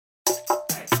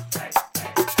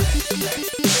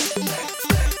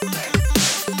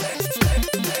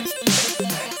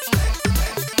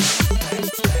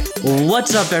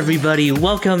What's up, everybody?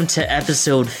 Welcome to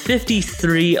episode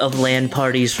 53 of Land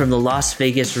Parties from the Las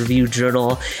Vegas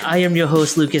Review-Journal. I am your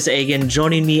host, Lucas Agan.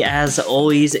 Joining me, as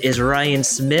always, is Ryan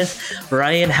Smith.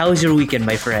 Ryan, how was your weekend,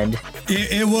 my friend?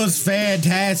 It was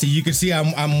fantastic. You can see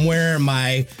I'm wearing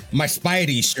my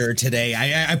Spidey shirt today.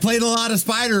 I played a lot of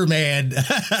Spider-Man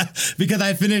because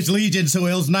I finished Legion, so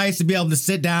it was nice to be able to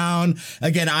sit down.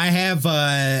 Again, I have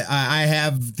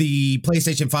the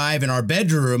PlayStation 5 in our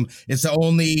bedroom. It's the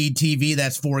only TV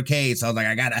that's 4K, so I was like,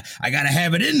 I gotta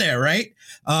have it in there, right?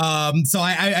 So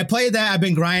I played that. I've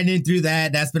been grinding through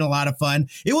that. That's been a lot of fun.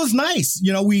 It was nice.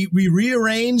 You know, we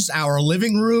rearranged our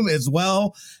living room as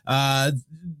well.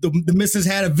 The missus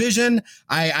had a vision.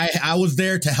 I was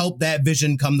there to help that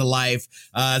vision come to life.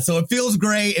 So it feels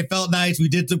great. It felt nice. We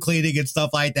did some cleaning and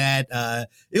stuff like that.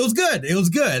 It was good. It was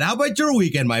good. How about your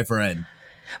weekend, my friend?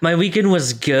 My weekend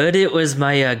was good. It was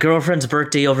my girlfriend's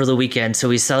birthday over the weekend, so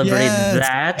we celebrated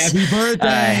that. Happy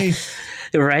birthday.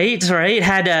 Right.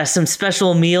 Had some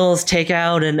special meals,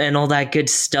 takeout, and all that good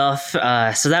stuff.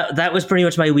 So that was pretty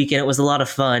much my weekend. It was a lot of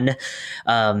fun.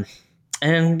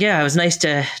 And yeah, it was nice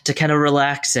to kind of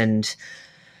relax and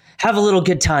have a little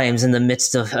good times in the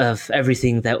midst of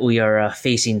everything that we are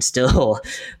facing still.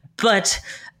 But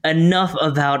enough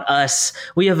about us.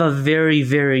 We have a very,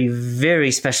 very, very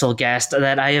special guest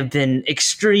that I have been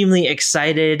extremely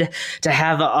excited to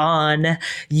have on.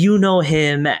 You know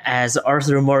him as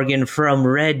Arthur Morgan from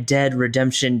Red Dead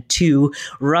Redemption 2.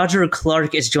 Roger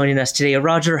Clark is joining us today.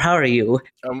 Roger, how are you?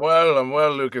 I'm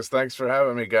well, Lucas. Thanks for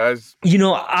having me, guys. You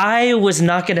know, I was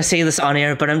not going to say this on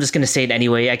air, but I'm just going to say it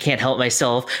anyway. I can't help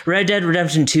myself. Red Dead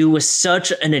Redemption 2 was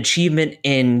such an achievement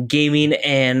in gaming,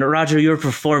 and Roger, your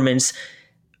performance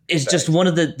is just one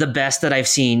of the best that I've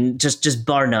seen, just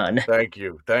bar none. Thank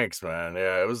you. Thanks, man.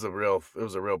 Yeah, it was a real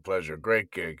pleasure. Great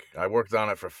gig. I worked on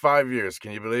it for 5 years.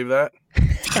 Can you believe that?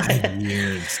 5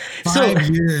 years. 5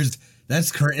 years.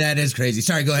 That is crazy.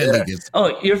 Sorry, go ahead, Lucas.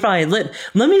 Oh, you're fine. Let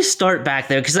me start back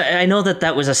there, because I know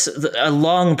that was a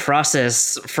long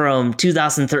process from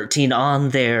 2013 on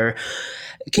there.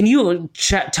 Can you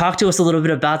talk to us a little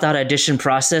bit about that audition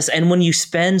process? And when you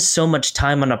spend so much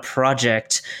time on a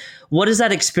project, what is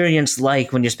that experience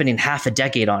like when you're spending half a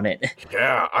decade on it?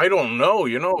 Yeah, I don't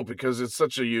know, because it's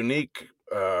such a unique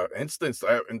instance.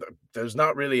 There's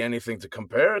not really anything to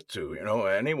compare it to,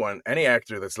 any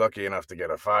actor that's lucky enough to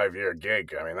get a 5-year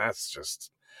gig. I mean, that's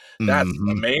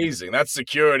amazing. That's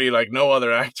security like no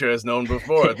other actor has known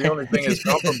before. The only thing it's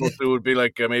comparable to would be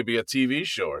like maybe a TV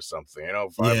show or something,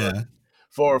 4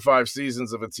 or 5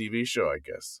 seasons of a TV show, I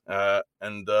guess.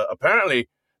 And apparently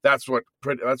after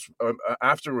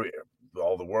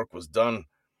all the work was done,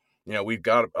 we've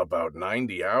got about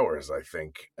 90 hours, I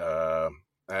think. Oh,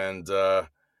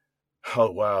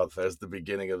 wow, there's the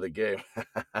beginning of the game.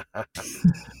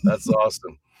 That's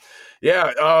awesome.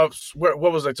 Yeah. What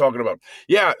was I talking about?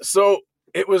 Yeah. So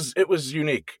it was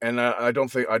unique, and I don't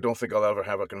think I'll ever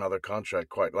have another contract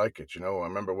quite like it. I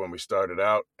remember when we started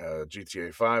out,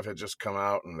 GTA 5 had just come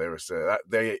out, and they were saying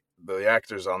that the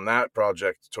actors on that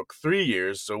project took 3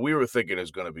 years, so we were thinking it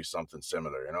was going to be something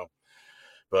similar,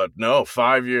 But no,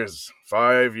 5 years,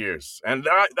 and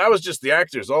that was just the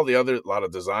actors. All the other, a lot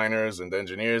of designers and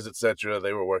engineers, etc.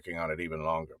 They were working on it even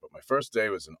longer. But my first day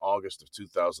was in August of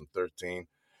 2013.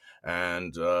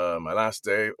 And my last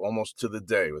day, almost to the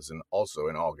day, was also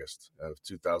in August of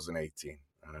 2018.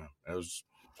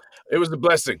 It was a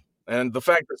blessing, and the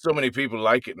fact that so many people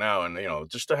like it now, and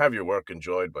just to have your work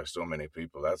enjoyed by so many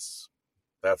people,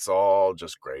 that's all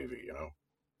just gravy.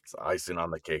 It's icing on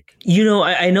the cake.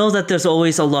 I know that there's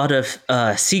always a lot of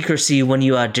secrecy when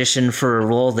you audition for a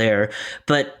role there,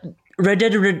 but Red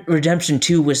Dead Redemption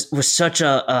 2 was such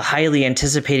a highly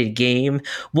anticipated game.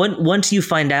 Once you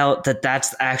find out that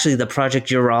that's actually the project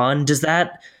you're on, does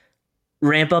that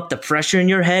ramp up the pressure in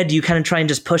your head? Do you kind of try and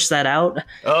just push that out?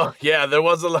 Oh, yeah, there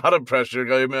was a lot of pressure.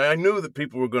 I mean, I knew that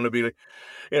people were going to be,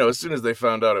 as soon as they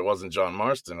found out it wasn't John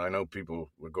Marston, I know people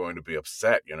were going to be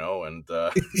upset, and I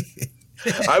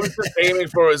was just aiming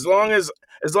for as long as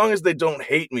they don't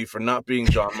hate me for not being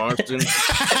John Marston,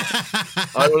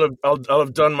 I'll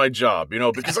have done my job,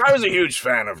 because I was a huge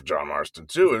fan of John Marston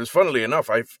too. And funnily enough,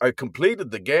 I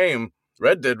completed the game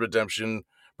Red Dead Redemption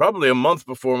probably a month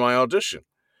before my audition.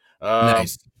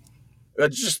 Nice.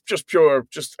 Just pure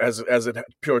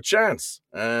chance.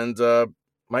 And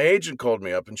my agent called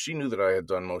me up, and she knew that I had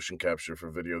done motion capture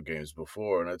for video games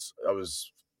before, and I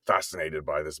was fascinated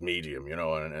by this medium, you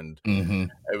know, and Mm-hmm.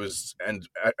 it was, and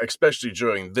especially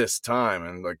during this time,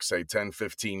 and like say 10,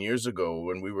 15 years ago,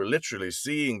 when we were literally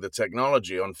seeing the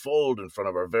technology unfold in front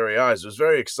of our very eyes. It was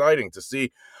very exciting to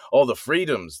see all the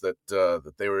freedoms that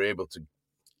that they were able to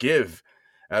give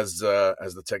as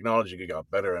the technology got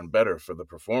better and better for the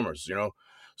performers, you know.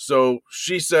 So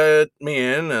she set me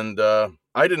in, and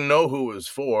I didn't know who it was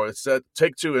for. It said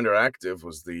Take-Two Interactive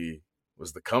was the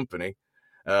company,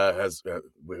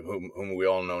 whom we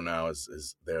all know now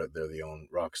is they're the own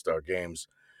Rockstar Games,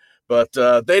 but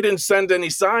they didn't send any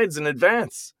sides in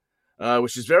advance,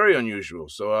 which is very unusual.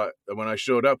 So when I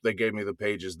showed up, they gave me the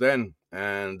pages then,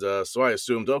 and so I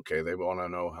assumed, okay, they want to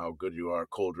know how good you are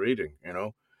cold reading, you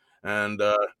know. And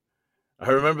I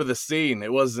remember the scene.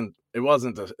 It wasn't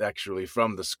actually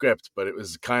from the script, but it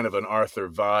was kind of an Arthur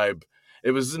vibe.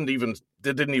 It wasn't even,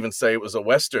 they didn't even say it was a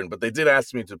Western, but they did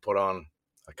ask me to put on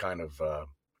a kind of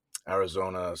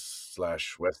Arizona /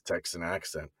 West Texan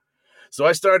accent. So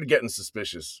I started getting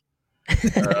suspicious. And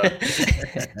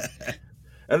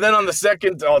then on the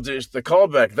second audition, the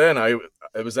callback, then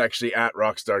it was actually at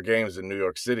Rockstar Games in New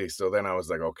York City. So then I was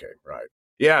like, okay, right.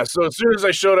 Yeah, so as soon as I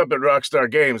showed up at Rockstar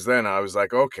Games, then I was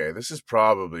like, okay, this is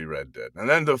probably Red Dead. And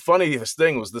then the funniest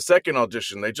thing was the second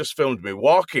audition, they just filmed me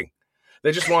walking. They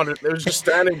was just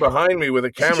standing behind me with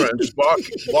a camera and just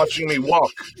watching me walk.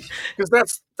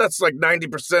 Because that's like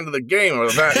 90% of the game, or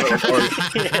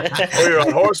you're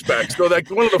on horseback. So like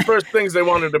one of the first things they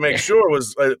wanted to make sure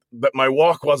was that my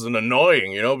walk wasn't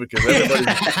annoying, you know, because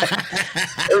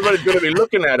everybody's going to be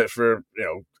looking at it for, you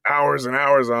know, hours and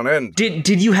hours on end.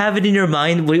 Did you have it in your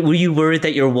mind? Were you worried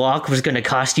that your walk was going to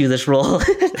cost you this role?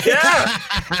 Yeah,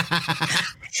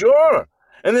 sure.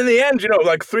 And in the end, you know,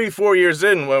 like 3-4 years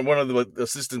in, when one of the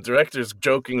assistant directors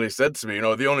jokingly said to me, you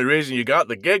know, the only reason you got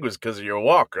the gig was because of your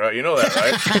walk, right? You know that,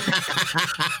 right?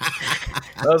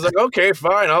 I was like, okay,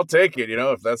 fine, I'll take it. You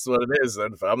know, if that's what it is,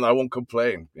 then I won't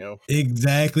complain, you know?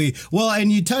 Exactly. Well,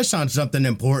 and you touched on something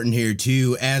important here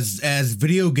too. As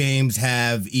video games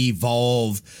have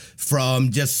evolved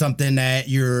from just something that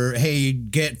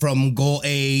get from goal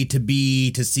A to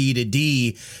B to C to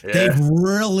D, they've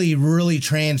really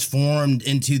transformed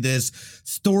into this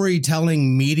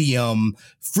storytelling medium.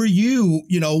 For you,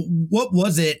 you know, what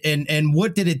was it, and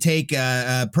what did it take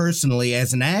personally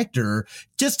as an actor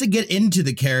just to get into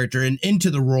the character and into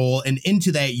the role and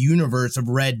into that universe of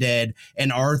Red Dead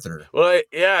and Arthur? Well,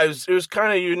 yeah, it was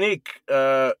kind of unique.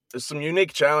 There's some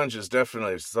unique challenges,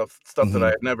 definitely stuff that I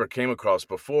had never came across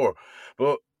before.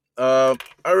 But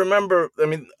I remember, I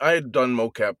mean, I had done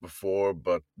mocap before,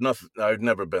 but I'd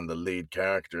never been the lead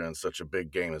character in such a big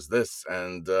game as this.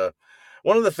 And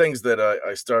one of the things that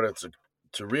I started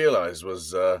to realize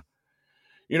was,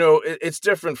 you know, it's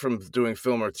different from doing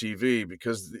film or TV,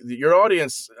 because your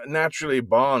audience naturally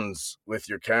bonds with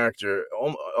your character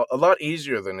a lot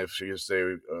easier than if you say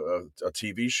a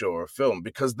TV show or a film,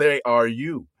 because they are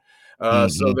you.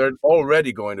 So they're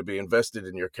already going to be invested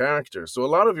in your character. So a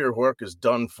lot of your work is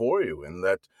done for you, in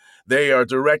that they are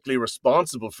directly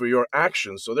responsible for your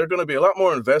actions. So they're going to be a lot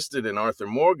more invested in Arthur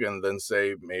Morgan than,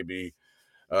 say, maybe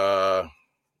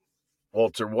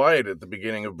Walter White at the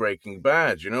beginning of Breaking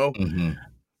Bad, you know?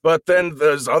 But then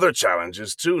there's other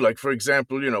challenges too. Like, for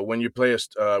example, you know, when you play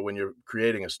when you're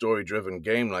creating a story-driven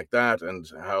game like that, and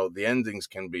how the endings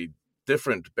can be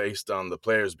different based on the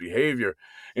player's behavior,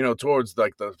 you know, towards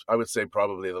like I would say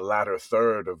probably the latter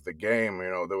third of the game,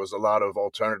 you know, there was a lot of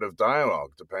alternative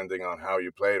dialogue depending on how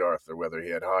you played Arthur, whether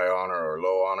he had high honor or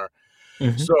low honor.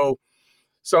 So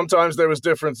sometimes there was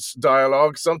different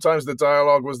dialogue. Sometimes the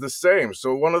dialogue was the same.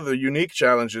 So one of the unique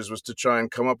challenges was to try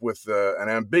and come up with an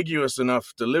ambiguous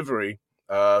enough delivery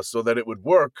so that it would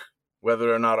work,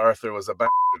 whether or not Arthur was a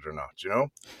bastard or not, you know?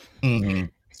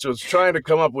 So it's trying to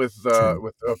come up with a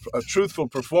truthful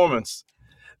performance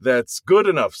that's good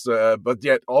enough, but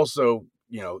yet also,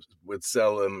 you know, would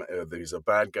sell him that he's a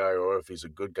bad guy or if he's a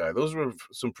good guy. Those were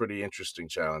some pretty interesting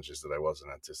challenges that I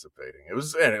wasn't anticipating. It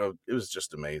was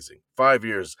just amazing. 5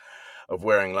 years of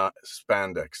wearing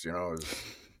spandex, you know,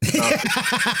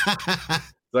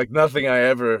 like nothing I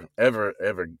ever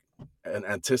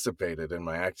anticipated in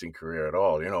my acting career at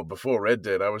all. You know, before Red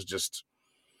Dead, I was just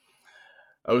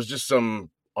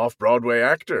some off-Broadway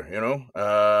actor, you know,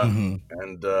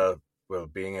 and well,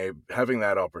 having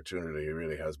that opportunity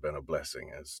really has been a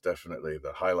blessing. It's definitely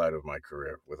the highlight of my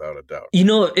career, without a doubt. You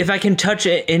know, if I can touch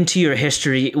into your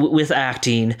history with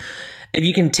acting, if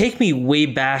you can take me way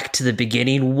back to the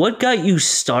beginning, what got you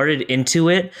started into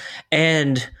it?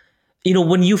 And, you know,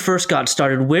 when you first got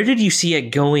started, where did you see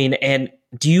it going? And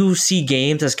do you see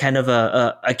games as kind of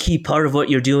a key part of what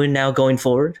you're doing now going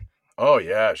forward? Oh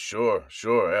yeah, sure,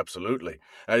 absolutely.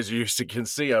 As you can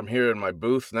see, I'm here in my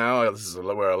booth now. This is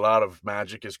where a lot of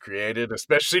magic is created,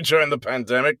 especially during the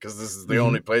pandemic, because this is the Hmm.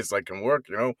 only place I can work.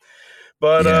 You know,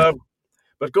 but Yeah. uh,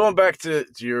 but going back to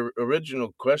your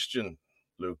original question,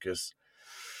 Lucas,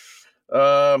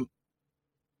 um,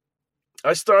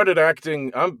 I started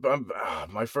acting.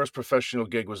 My first professional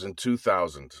gig was in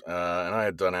 2000, and I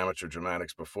had done amateur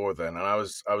dramatics before then. And I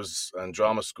was in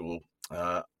drama school.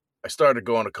 Uh, I started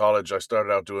going to college. I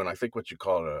started out doing, I think, what you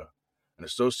call an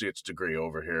associate's degree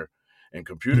over here in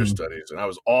computer Mhm. studies, and I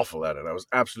was awful at it. I was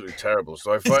absolutely terrible.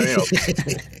 So I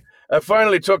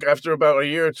finally took, after about a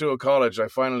year or two of college, I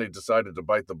finally decided to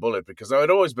bite the bullet because I had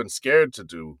always been scared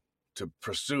to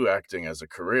pursue acting as a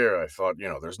career. I thought,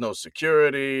 there's no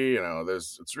security,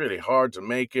 it's really hard to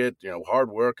make it. Hard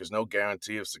work is no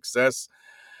guarantee of success.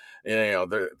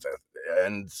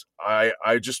 And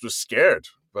I just was scared.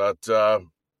 But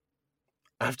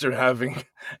after having,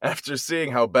 after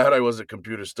seeing how bad I was at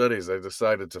computer studies, I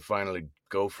decided to finally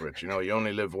go for it. You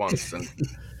only live once, and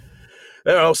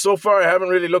so far I haven't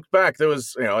really looked back. There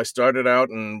was, I started out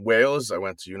in Wales. I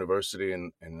went to university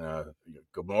in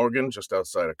Glamorgan, just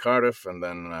outside of Cardiff, and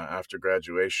then after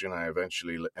graduation, I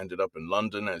eventually ended up in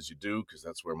London, as you do, because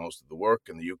that's where most of the work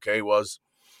in the UK was.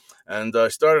 And I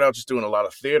started out just doing a lot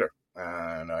of theater,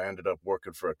 and I ended up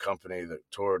working for a company that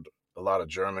toured a lot of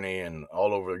Germany and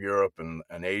all over Europe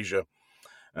and Asia,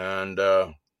 and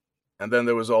then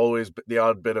there was always the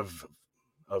odd bit of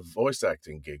voice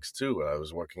acting gigs too. When I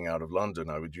was working out of London,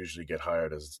 I would usually get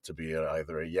hired as to be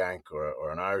either a Yank or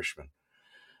an Irishman.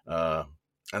 Uh,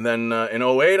 and then in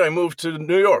 '08, I moved to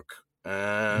New York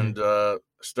and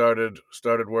started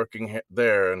working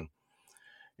there. And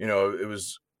it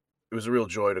was a real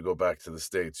joy to go back to the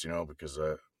States, because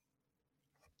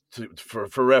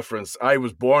for reference, I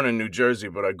was born in New Jersey,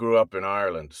 but I grew up in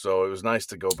Ireland, so it was nice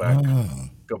to Oh.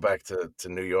 go back to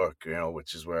New York,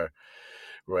 which is where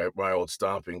my old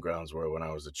stomping grounds were when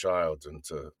I was a child, and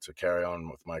to carry on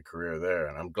with my career there.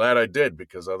 And I'm glad I did,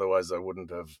 because otherwise I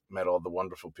wouldn't have met all the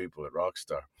wonderful people at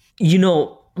Rockstar.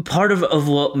 Part of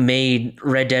what made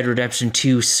Red Dead Redemption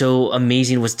 2 so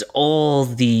amazing was all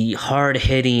the hard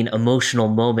hitting emotional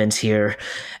moments here.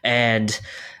 And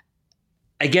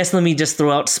I guess let me just throw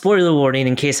out spoiler warning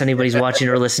in case anybody's watching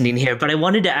or listening here. But I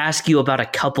wanted to ask you about a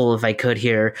couple, if I could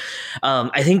here.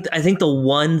 I think the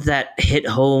one that hit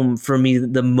home for me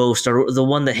the most, or the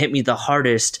one that hit me the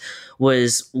hardest,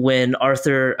 was when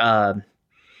Arthur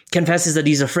confesses that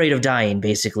he's afraid of dying,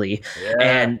 basically. Yeah.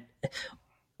 And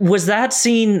was that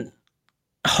scene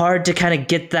hard to kind of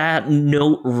get that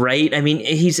note right? I mean,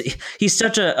 he's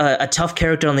such a tough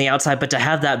character on the outside, but to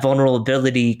have that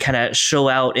vulnerability kind of show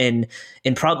out in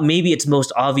maybe its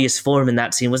most obvious form in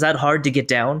that scene, was that hard to get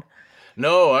down?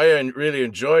 No, I really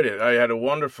enjoyed it. I had a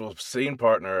wonderful scene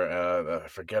partner. I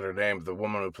forget her name. The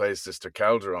woman who plays Sister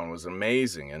Calderon was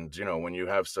amazing. And when you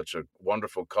have such a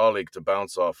wonderful colleague to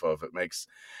bounce off of, it makes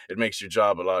your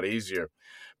job a lot easier.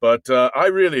 But I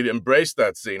really embraced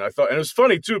that scene. I thought, and it was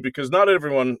funny too, because not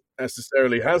everyone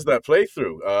necessarily has that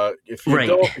playthrough. If you Right.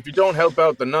 don't help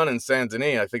out the nun in Saint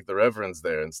Denis, I think the Reverend's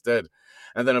there instead.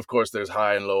 And then of course there's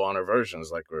high and low honor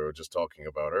versions, like we were just talking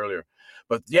about earlier.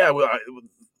 But yeah,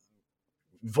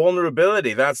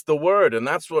 vulnerability, that's the word, and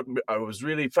that's what I was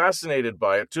really fascinated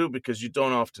by it too, because you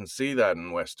don't often see that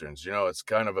in westerns. It's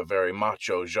kind of a very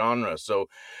macho genre, so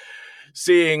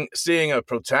seeing a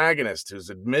protagonist who's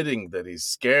admitting that he's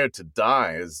scared to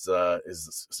die is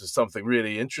something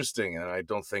really interesting, and I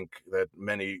don't think that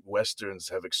many westerns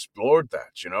have explored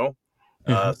that.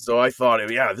 So I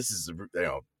thought, yeah, this is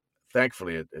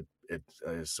thankfully it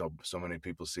so many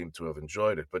people seem to have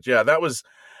enjoyed it. But yeah, that was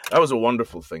a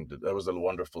wonderful thing. That was a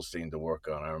wonderful scene to work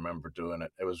on. I remember doing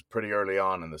it. It was pretty early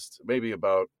on in this, maybe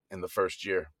about in the first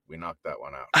year we knocked that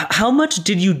one out. How much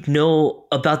did you know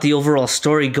about the overall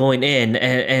story going in,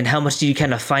 and how much did you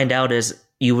kind of find out as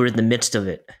you were in the midst of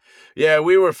it? Yeah,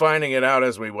 we were finding it out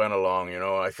as we went along.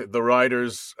 I think the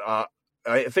writers, I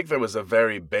think there was a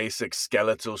very basic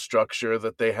skeletal structure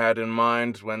that they had in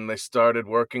mind when they started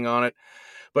working on it.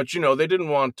 But, they didn't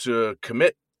want to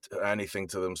commit anything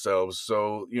to themselves.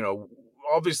 So,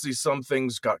 obviously some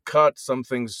things got cut, some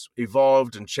things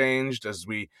evolved and changed as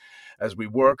we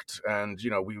worked, and,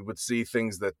 we would see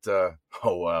things that,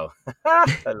 oh, wow,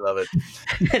 I love it.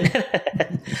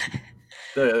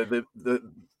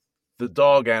 The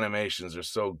dog animations are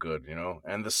so good,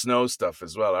 and the snow stuff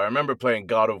as well. I remember playing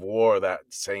God of War that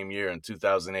same year in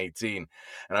 2018,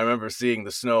 and I remember seeing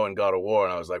the snow in God of War,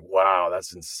 and I was like, wow,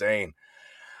 that's insane.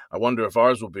 I wonder if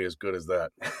ours will be as good as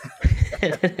that.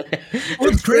 Well,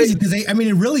 it's crazy because I mean,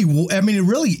 it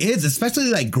really is,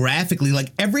 especially like graphically,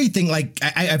 like everything. Like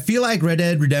I feel like Red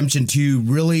Dead Redemption 2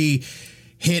 really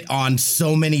hit on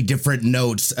so many different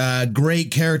notes. Great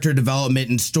character development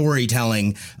and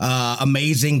storytelling,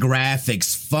 amazing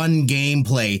graphics, fun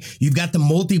gameplay. You've got the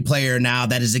multiplayer now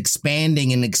that is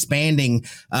expanding and expanding.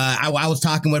 I was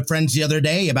talking with friends the other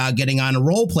day about getting on a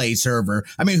role play server.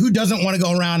 I mean, who doesn't want to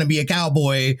go around and be a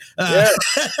cowboy? Yeah.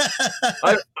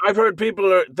 I've heard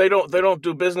people they don't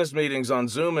do business meetings on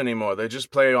Zoom anymore. They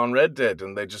just play on Red Dead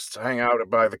and they just hang out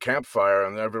by the campfire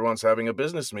and everyone's having a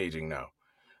business meeting now.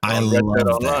 I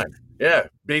love that. Yeah,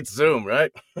 beats Zoom,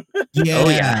 right? Yeah. Oh,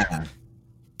 yeah.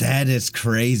 That is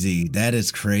crazy.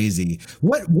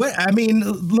 What I mean,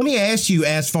 let me ask you,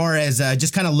 as far as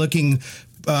just kind of looking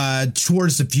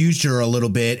towards the future a little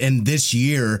bit and this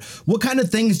year, what kind of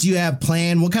things do you have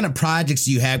planned? What kind of projects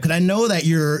do you have? Because I know that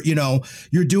you're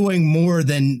doing more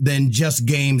than just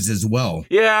games as well.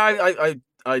 Yeah,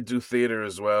 I do theater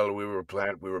as well. We were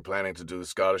planning to do the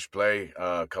Scottish play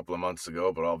a couple of months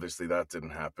ago, but obviously that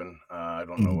didn't happen. I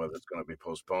don't know whether it's going to be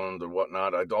postponed or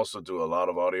whatnot. I'd also do a lot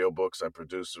of audiobooks. I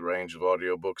produce a range of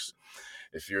audiobooks.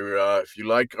 If you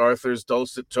like Arthur's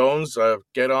dulcet tones,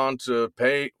 get on to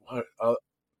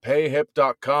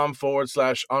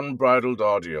payhip.com/unbridled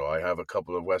audio. I have a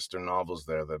couple of Western novels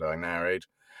there that I narrate.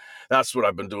 That's what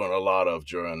I've been doing a lot of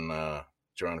during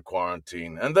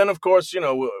quarantine. And then, of course,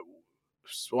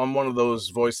 I'm one of those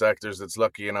voice actors that's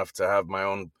lucky enough to have my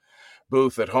own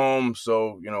booth at home,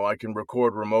 so I can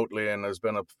record remotely, and there's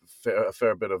been a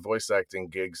fair bit of voice acting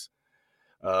gigs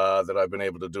that I've been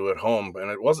able to do at home.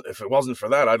 And if it wasn't for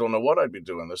that, I don't know what I'd be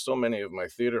doing. There's so many of my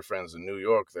theater friends in New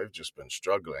York, they've just been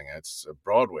struggling.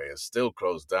 Broadway is still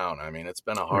closed down. I mean, it's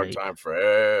been a hard time for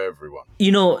everyone.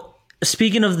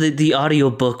 Speaking of the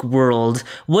audiobook world,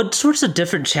 what sorts of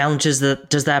different challenges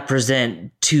does that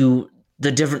present to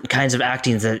the different kinds of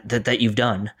acting that you've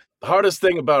done? The hardest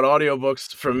thing about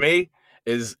audiobooks for me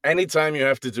is anytime you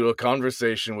have to do a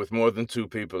conversation with more than two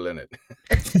people in it.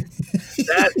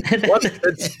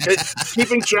 It's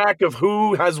keeping track of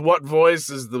who has what voice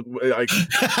is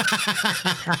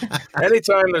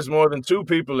anytime there's more than two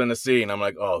people in a scene, I'm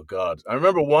like, oh God. I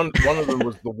remember one of them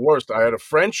was the worst. I had a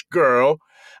French girl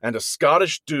and a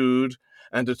Scottish dude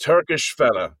and a Turkish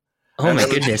fella. Oh my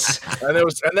goodness. And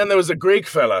then there was a Greek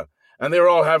fella. And they were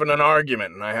all having an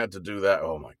argument, and I had to do that.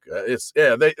 Oh my God!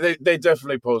 They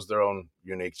definitely pose their own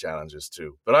unique challenges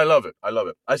too. But I love it.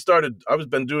 I've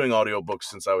been doing audiobooks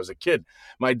since I was a kid.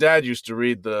 My dad used to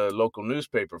read the local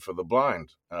newspaper for the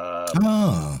blind.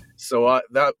 So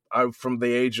from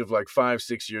the age of like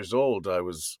 5-6 years old, I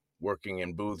was working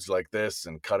in booths like this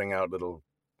and cutting out little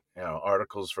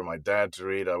articles for my dad to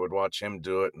read. I would watch him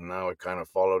do it, and now I kind of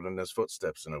followed in his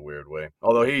footsteps in a weird way.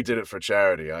 Although he did it for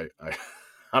charity,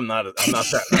 I'm not that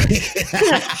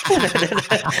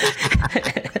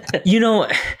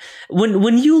nice.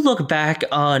 When you look back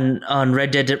on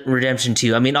Red Dead Redemption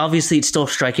 2, I mean, obviously it's still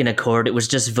striking a chord. It was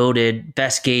just voted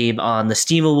best game on the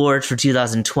Steam Awards for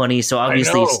 2020. So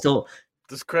obviously it's still...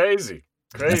 That's crazy.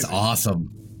 That's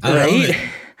awesome. Right?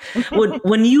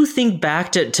 when you think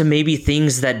back to maybe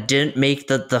things that didn't make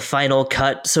the final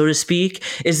cut, so to speak,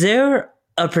 is there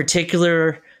a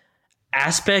particular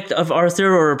aspect of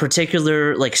Arthur or a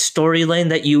particular like storyline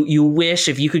that you wish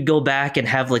if you could go back and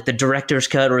have like the director's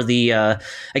cut or the I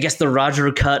guess the Roger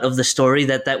cut of the story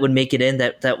that would make it in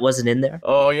that wasn't in there?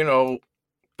 Oh,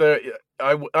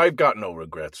 I've got no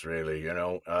regrets really.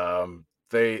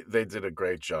 They did a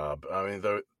great job. I mean,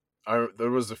 there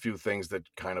was a few things that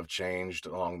kind of changed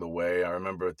along the way. I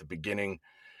remember at the beginning,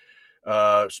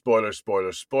 spoilers, but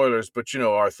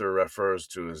Arthur refers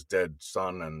to his dead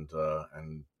son and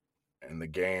in the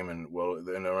game, and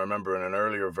I remember in an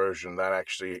earlier version that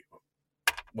actually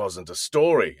wasn't a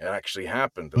story. It actually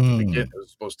happened at the beginning. It was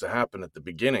supposed to happen at the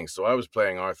beginning. So I was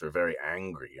playing Arthur very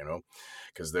angry,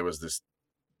 because there was this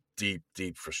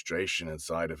deep frustration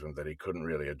inside of him that he couldn't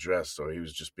really address. So he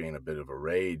was just being a bit of a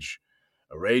rage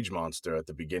monster at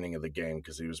the beginning of the game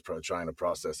because he was trying to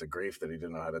process a grief that he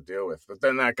didn't know how to deal with. But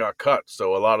then that got cut.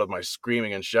 So a lot of my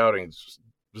screaming and shouting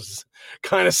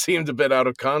kind of seemed a bit out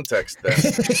of context then.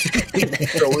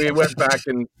 So we went back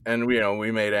and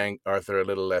we made Arthur a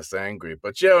little less angry.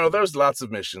 But there's lots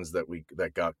of missions that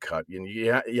got cut.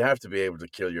 You have to be able to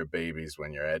kill your babies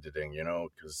when you're editing,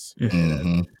 because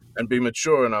and be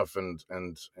mature enough and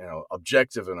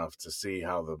objective enough to see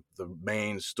how the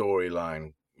main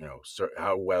storyline,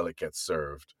 how well it gets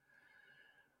served.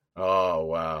 Oh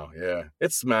wow, yeah,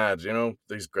 it's mad,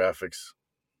 these graphics.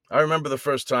 I remember the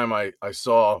first time I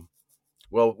saw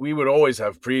Well, we would always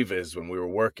have previs when we were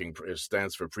working. It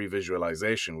stands for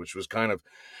pre-visualization, which was kind of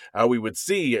how we would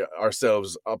see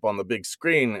ourselves up on the big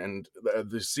screen and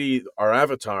to see our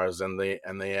avatars and the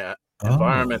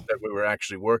environment that we were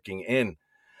actually working in.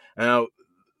 Now,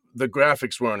 the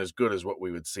graphics weren't as good as what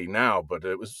we would see now, but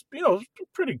it was,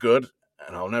 pretty good.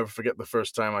 And I'll never forget the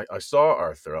first time I saw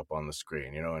Arthur up on the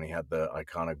screen, and he had the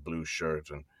iconic blue shirt.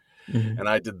 And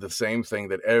I did the same thing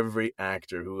that every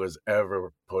actor who has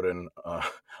ever put in a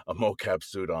mocap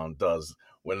suit on does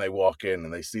when they walk in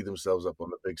and they see themselves up on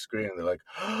the big screen. And they're like,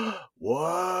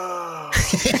 wow.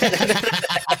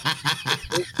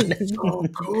 It's so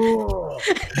cool.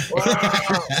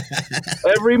 Wow.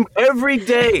 Every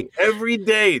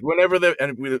day, whenever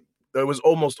there was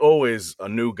almost always a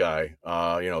new guy,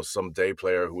 some day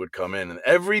player who would come in, and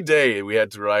every day we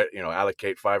had to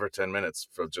allocate 5 or 10 minutes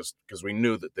for just because we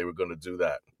knew that they were going to do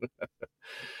that.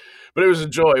 But it was a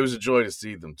joy. It was a joy to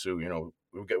see them too.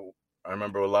 I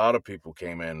remember a lot of people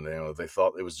came in. They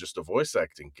thought it was just a voice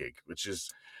acting gig, which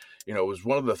is, was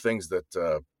one of the things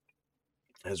that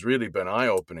has really been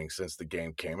eye-opening since the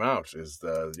game came out. Is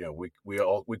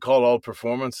we call all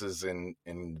performances in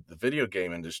the video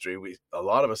game industry, a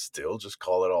lot of us still just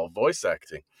call it all voice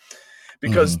acting,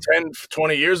 because 10,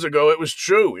 20 years ago it was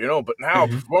true, but now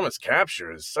performance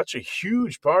capture is such a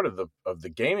huge part of the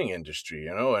gaming industry,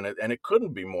 and it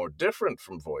couldn't be more different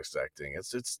from voice acting.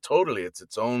 It's totally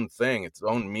its own thing, its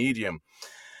own medium.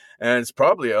 And it's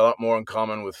probably a lot more in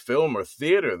common with film or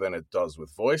theater than it does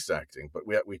with voice acting. But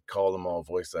we call them all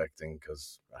voice acting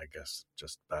because I guess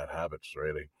just bad habits,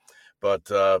 really.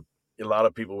 But a lot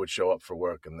of people would show up for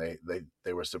work and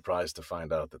they were surprised to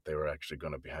find out that they were actually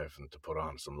going to be having to put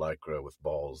on some Lycra with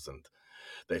balls. And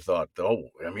they thought,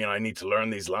 I need to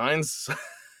learn these lines?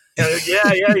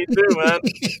 Yeah, you do, man.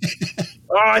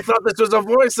 I thought this was a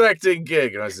voice acting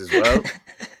gig. And I says, well...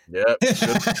 Yeah,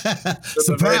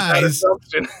 surprise!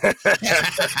 You'd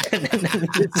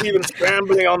see them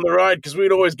scrambling on the ride because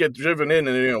we'd always get driven in,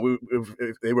 and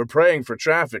if they were praying for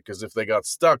traffic because if they got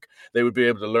stuck, they would be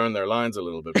able to learn their lines a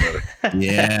little bit better.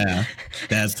 Yeah,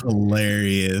 that's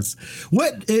hilarious.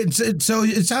 So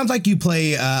it sounds like you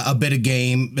play a bit of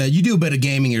game. You do a bit of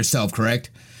gaming yourself, correct?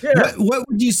 Yeah. What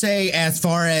would you say as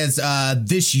far as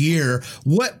this year?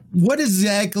 What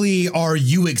exactly are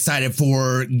you excited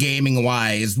for gaming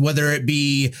wise? Whether it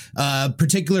be a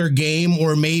particular game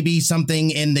or maybe something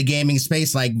in the gaming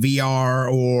space like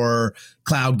VR or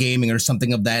cloud gaming or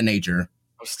something of that nature?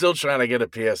 I'm still trying to get a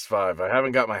PS5. I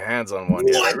haven't got my hands on one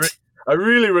yet. I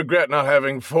really regret not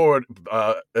having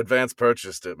advance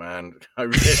purchased it, man. I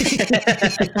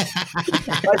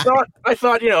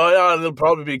thought, it'll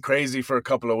probably be crazy for a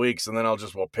couple of weeks, and then I'll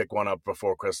just pick one up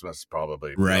before Christmas,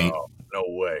 probably. Right? No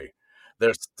way.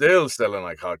 They're still selling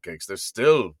like hotcakes. They're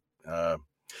still,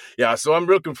 So I'm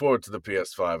looking forward to the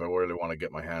PS5. I really want to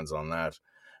get my hands on that.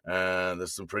 And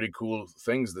there's some pretty cool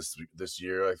things this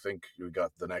year. I think we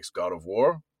got the next God of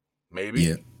War, maybe.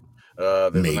 Yeah.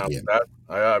 They've announced that.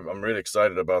 I'm really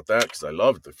excited about that because I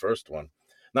loved the first one.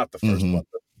 Not the first one,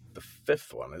 but the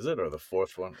fifth one, is it? Or the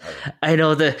fourth one? I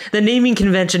know the naming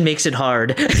convention makes it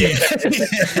hard.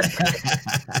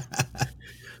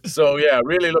 So, yeah,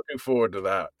 really looking forward to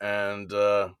that. And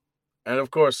of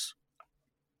course,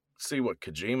 see what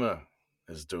Kojima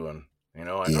is doing.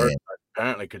 I heard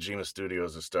apparently Kojima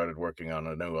Studios has started working on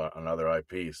another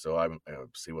IP. So I'll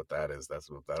see what that is.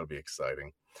 That'll be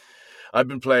exciting.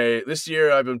 This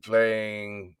year I've been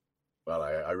playing, well,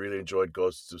 I really enjoyed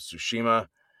Ghost of Tsushima.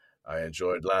 I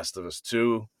enjoyed Last of Us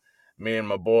 2. Me and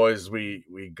my boys,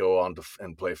 we go on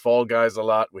and play Fall Guys a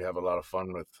lot. We have a lot of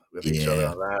fun with each other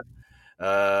on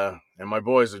that. And my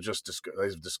boys have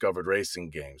they've discovered racing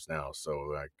games now.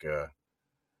 So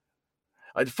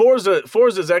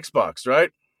Forza's Xbox,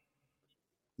 right?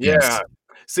 Yeah. Yes.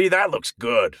 See, that looks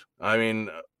good. I mean,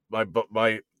 I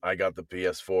got the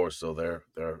PS4, so they're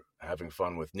having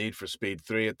fun with Need for Speed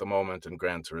 3 at the moment and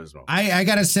Gran Turismo. I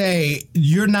gotta say,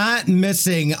 you're not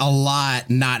missing a lot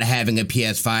not having a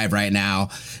PS5 right now.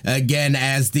 Again,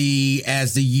 as the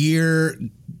year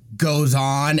goes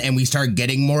on and we start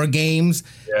getting more games,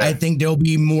 I think there'll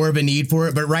be more of a need for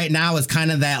it. But right now it's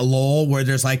kind of that lull where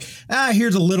there's like,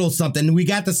 here's a little something. We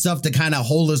got the stuff to kind of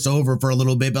hold us over for a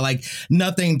little bit, but like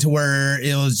nothing to where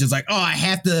it was just like, I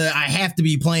have to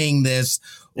be playing this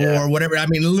or whatever. I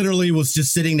mean, literally was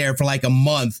just sitting there for like a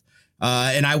month.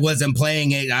 And I wasn't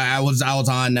playing it. I was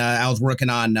working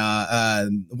on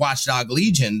Watch Dogs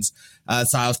Legions.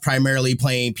 So I was primarily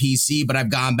playing PC, but I've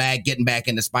getting back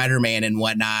into Spider-Man and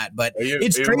whatnot. But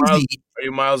it's crazy. Are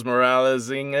you Miles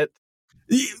Morales-ing it?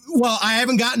 Well, I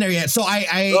haven't gotten there yet. So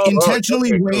I Oh,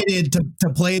 intentionally okay, cool. waited to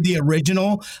play the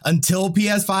original until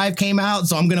PS5 came out.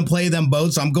 So I'm going to play them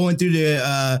both. So I'm going through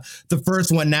the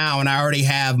first one now, and I already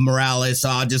have Morales. So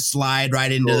I'll just slide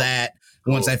right into Cool. that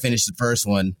once I finish the first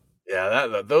one.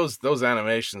 Yeah, those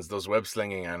animations, those web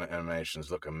slinging animations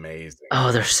look amazing.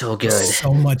 Oh, they're so good.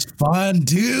 So much fun,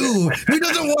 too. Who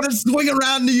doesn't want to swing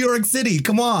around New York City?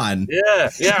 Come on. Yeah.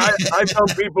 I've known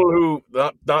people who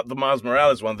not the Miles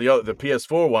Morales one, the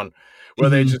PS4 one, where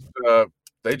they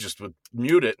just would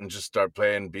mute it and just start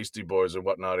playing Beastie Boys or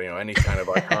whatnot, any kind of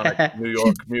iconic New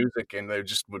York music, and they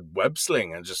just would web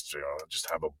sling and just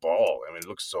have a ball. I mean, it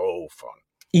looks so fun.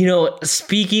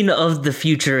 Speaking of the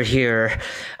future here,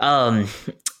 I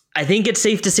think it's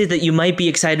safe to say that you might be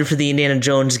excited for the Indiana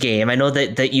Jones game. I know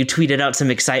that you tweeted out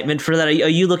some excitement for that. Are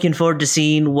you looking forward to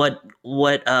seeing what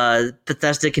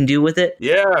Bethesda can do with it?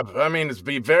 Yeah, I mean, it's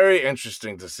be very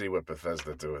interesting to see what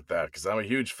Bethesda do with that, because I'm a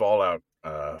huge Fallout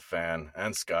fan,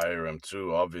 and Skyrim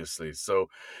too, obviously. So,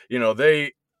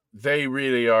 they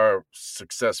really are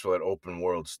successful at open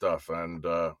world stuff, and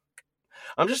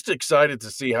I'm just excited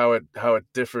to see how it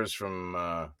differs from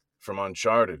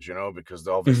Uncharted, because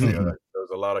obviously there's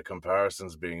a lot of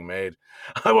comparisons being made.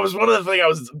 One of the things I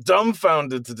was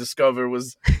dumbfounded to discover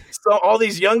was all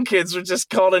these young kids were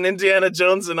just calling Indiana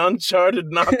Jones an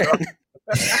Uncharted knockoff.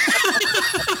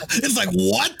 It's like,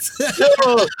 what?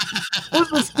 Yo,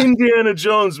 what's this Indiana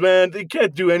Jones, man? They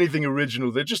can't do anything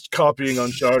original. They're just copying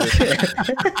Uncharted.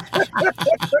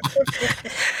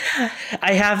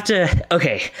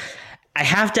 I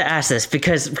have to ask this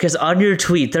because on your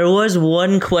tweet there was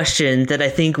one question that I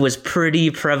think was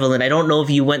pretty prevalent. I don't know if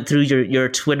you went through your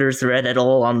Twitter thread at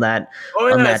all on that. Oh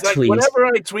yeah, on that it's tweet. Like whenever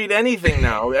I tweet anything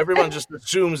now, everyone just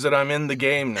assumes that I'm in the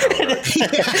game now.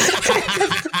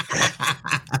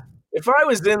 If I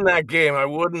was in that game, I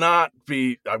would not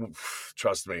be.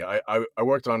 Trust me, I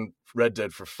worked on Red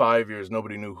Dead for 5 years.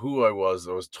 Nobody knew who I was.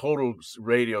 There was total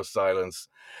radio silence.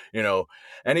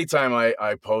 Anytime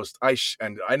I post,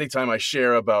 and anytime I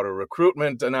share about a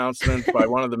recruitment announcement by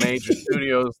one of the major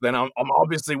studios, then I'm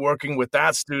obviously working with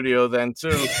that studio then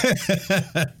too.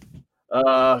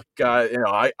 God,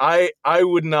 I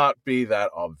would not be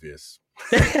that obvious.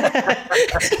 I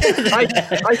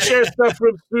share stuff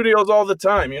from studios all the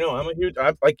time. I'm a huge,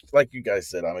 like you guys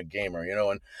said, I'm a gamer,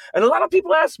 and a lot of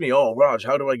people ask me, "Oh, Raj,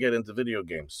 how do I get into video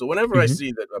games?" So whenever I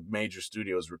see that a major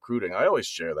studio is recruiting, I always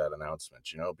share that announcement,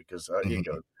 because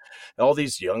all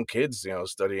these young kids,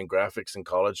 studying graphics in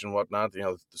college and whatnot,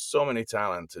 there's so many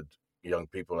talented young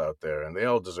people out there, and they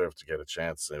all deserve to get a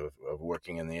chance of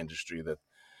working in the industry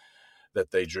that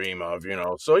they dream of,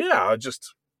 So yeah,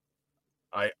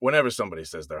 whenever somebody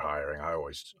says they're hiring, I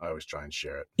always try and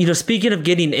share it. Speaking of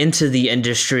getting into the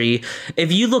industry,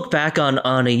 if you look back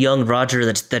on a young Roger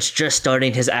that's just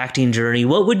starting his acting journey,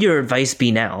 what would your advice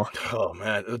be now? Oh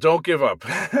man, don't give up.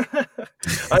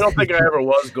 I don't think I ever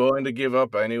was going to give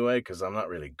up anyway, because I'm not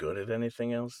really good at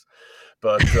anything else.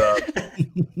 But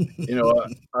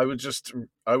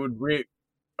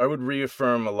I would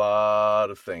reaffirm a lot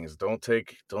of things. Don't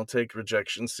take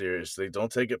rejection seriously.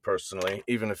 Don't take it personally,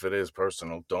 even if it is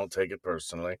personal. Don't take it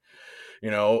personally,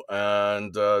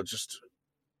 and just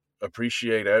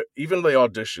appreciate it. Even the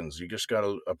auditions. You just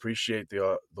gotta appreciate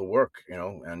the work,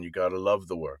 and you gotta love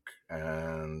the work.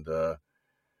 And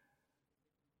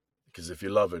because if you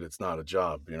love it, it's not a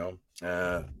job,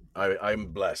 I'm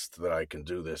blessed that I can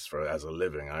do this as a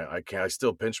living. I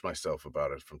still pinch myself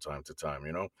about it from time to time,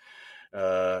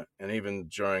 and even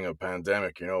during a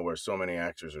pandemic, where so many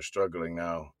actors are struggling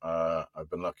now, I've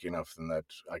been lucky enough in that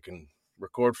I can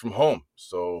record from home.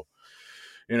 So,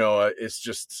 it's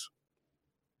just,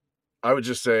 I would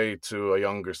just say to a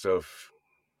younger self,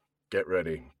 get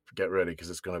ready, because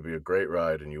it's going to be a great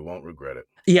ride and you won't regret it.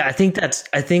 Yeah, I think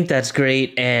that's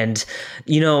great. And,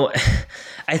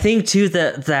 I think too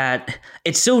that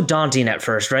it's so daunting at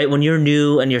first, right? When you're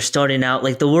new and you're starting out,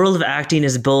 like the world of acting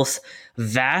is both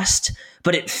vast,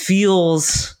 but it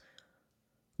feels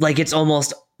like it's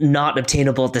almost not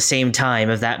obtainable at the same time,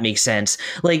 if that makes sense.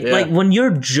 Like when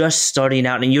you're just starting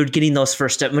out and you're getting those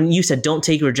first steps, when you said don't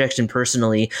take rejection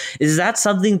personally, is that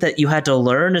something that you had to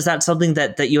learn? Is that something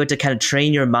that you had to kind of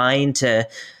train your mind to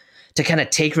kind of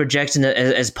take rejection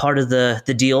as part of the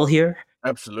deal here?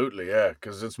 Absolutely, yeah,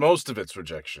 because most of it's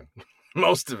rejection.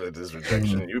 Most of it is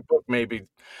rejection.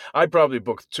 I probably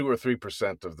booked 2 or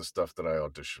 3% of the stuff that I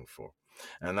auditioned for.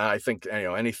 And I think,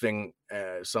 anything,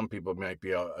 some people might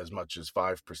be as much as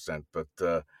 5%, but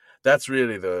that's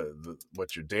really the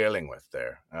what you're dealing with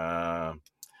there.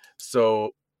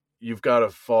 So you've got to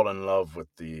fall in love with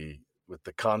the with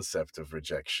the concept of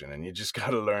rejection, and you just got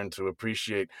to learn to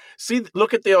appreciate.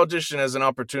 Look at the audition as an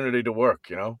opportunity to work.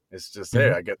 You know, it's just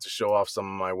hey, I get to show off some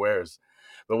of my wares.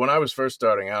 But when I was first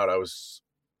starting out, it's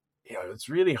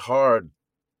really hard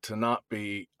to not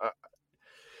be.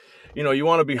 You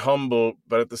want to be humble,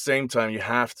 but at the same time, you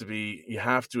have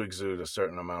to exude a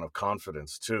certain amount of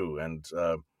confidence too. And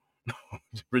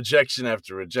rejection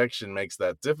after rejection makes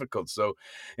that difficult. So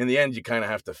in the end, you kind of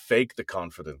have to fake the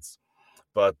confidence.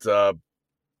 But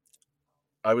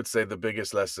I would say the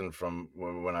biggest lesson from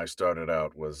when I started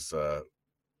out was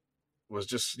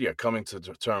just coming to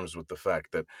terms with the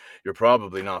fact that you're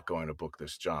probably not going to book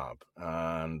this job,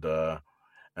 and the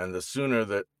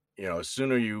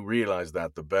sooner you realize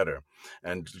that, the better,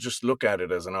 and just look at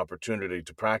it as an opportunity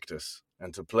to practice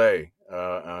and to play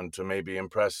and to maybe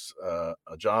impress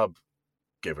a job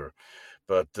giver.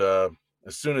 But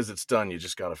as soon as it's done, you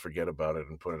just got to forget about it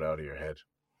and put it out of your head.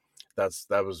 That's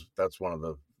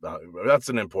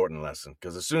an important lesson,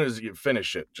 because as soon as you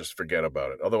finish it, just forget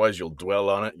about it. Otherwise, you'll dwell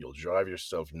on it. You'll drive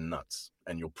yourself nuts,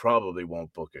 and you'll probably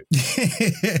won't book it.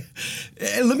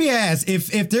 Let me ask,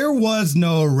 if there was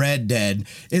no Red Dead,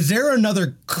 is there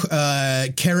another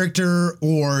character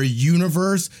or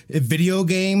universe, video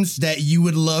games that you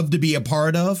would love to be a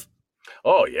part of?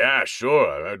 Oh, yeah, sure.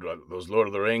 I read those Lord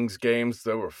of the Rings games.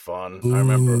 They were fun. Ooh. I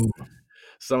remember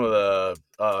some of the...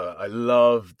 I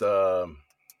loved...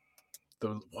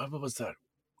 what was that?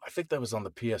 I think that was on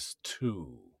the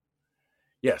PS2.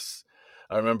 Yes.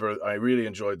 I remember I really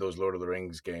enjoyed those Lord of the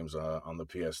Rings games on the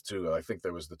PS2. I think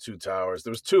there was the Two Towers.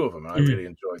 There was two of them, and I really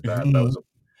enjoyed that. That was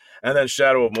and then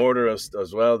Shadow of Mordor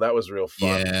as well. That was real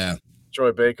fun. Yeah.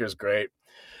 Troy Baker's great.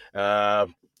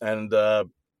 And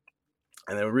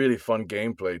they were really fun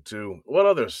gameplay too. What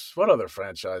other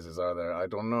franchises are there? I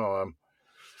don't know.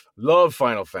 Love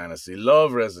Final Fantasy,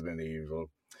 love Resident Evil.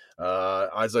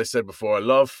 As I said before, I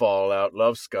love Fallout,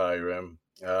 love Skyrim.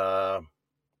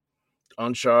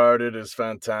 Uncharted is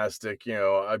fantastic.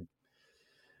 I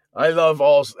love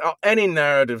any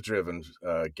narrative-driven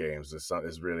games.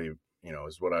 Is really,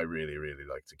 is what I really, really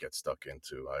like to get stuck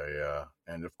into.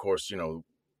 And of course,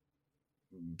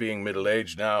 being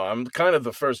middle-aged now, I'm kind of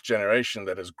the first generation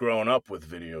that has grown up with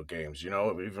video games,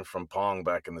 even from Pong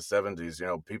back in the 70s,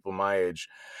 people my age,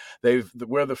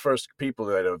 we're the first people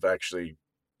that have actually,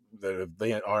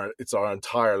 it's our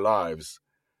entire lives.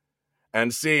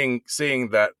 And seeing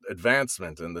that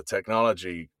advancement and the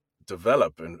technology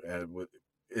develop and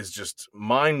is just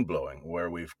mind-blowing where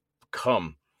we've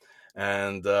come.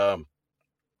 And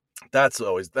that's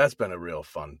been a real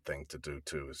fun thing to do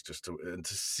too, is just to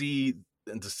see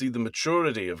the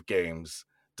maturity of games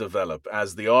develop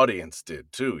as the audience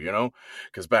did too,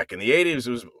 because back in the 80s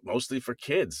it was mostly for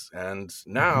kids, and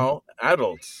now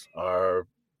adults are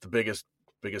the biggest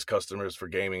customers for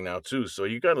gaming now too. So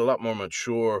you got a lot more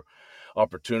mature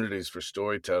opportunities for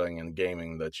storytelling and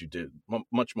gaming that you did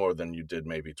much more than you did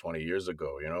maybe 20 years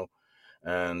ago,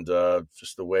 and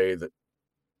just the way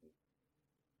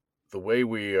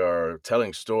we are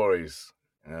telling stories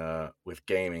with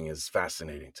gaming is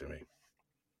fascinating to me.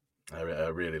 I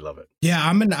really love it. Yeah,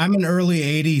 I'm an early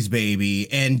 80s baby,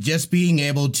 and just being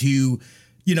able to,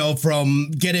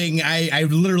 from getting, I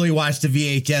literally watched the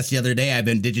VHS the other day. I've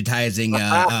been digitizing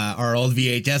our old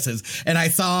VHSs, and I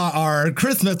saw our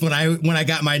Christmas when I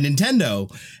got my Nintendo,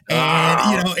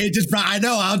 and it just brought, I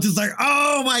was just like,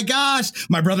 oh my gosh,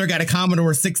 my brother got a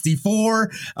Commodore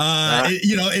 64.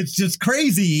 It's just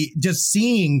crazy just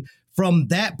seeing from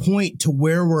that point to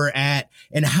where we're at,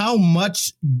 and how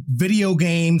much video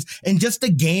games and just the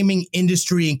gaming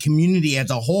industry and community as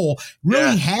a whole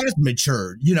really has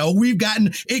matured.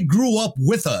 It grew up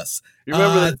with us. You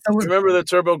remember the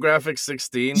TurboGrafx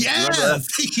 16? Yes.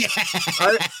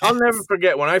 I'll never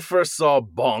forget when I first saw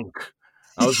Bonk.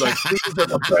 I was like, these are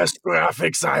the best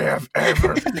graphics I have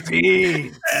ever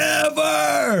seen.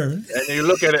 Ever. And you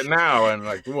look at it now and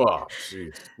like, whoa,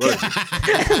 jeez.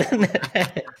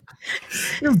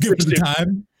 You're good for the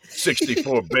time.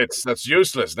 64 bits. That's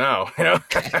useless now. Or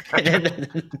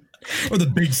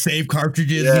the big save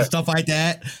cartridges and stuff like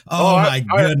that. Oh, my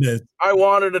goodness. I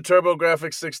wanted a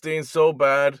TurboGrafx 16 so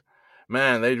bad.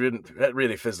 Man, that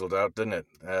really fizzled out, didn't it?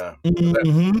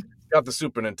 Got the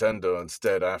Super Nintendo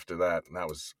instead after that, and that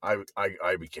was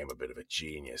I became a bit of a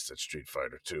genius at Street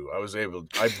Fighter 2.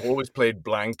 I've always played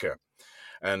Blanca,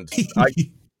 and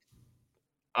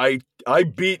I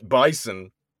beat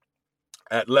Bison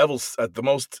at the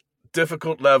most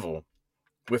difficult level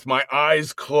with my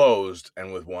eyes closed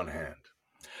and with one hand.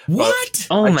 What?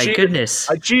 Oh my goodness.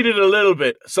 I cheated a little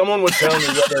bit. Someone would tell me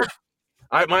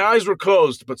My eyes were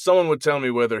closed, but someone would tell me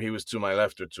whether he was to my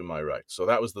left or to my right. So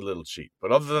that was the little cheat.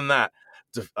 But other than that,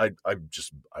 I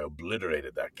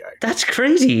obliterated that guy. That's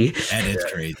crazy. That is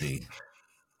crazy.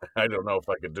 I don't know if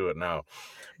I could do it now.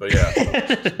 But yeah,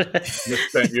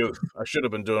 misspent youth. I should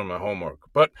have been doing my homework.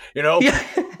 But,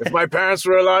 if my parents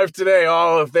were alive today,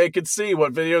 if they could see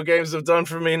what video games have done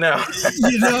for me now.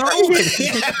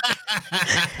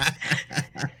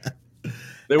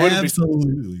 They wouldn't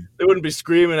be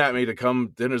screaming at me to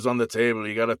come, dinner's on the table.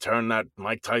 You got to turn that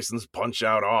Mike Tyson's Punch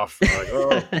Out off. I'm like,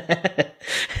 oh.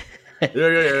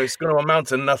 Yeah, it's going to amount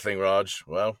to nothing, Raj.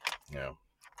 Well,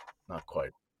 not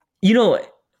quite.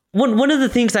 One of the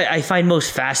things I find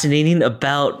most fascinating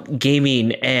about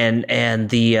gaming and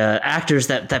the actors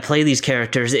that play these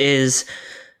characters is,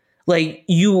 like,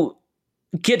 you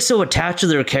get so attached to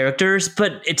their characters,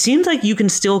 but it seems like you can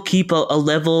still keep a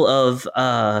level of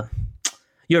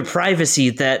your privacy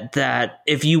that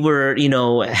if you were,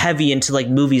 heavy into like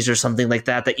movies or something like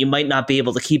that you might not be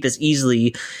able to keep as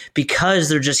easily, because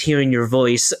they're just hearing your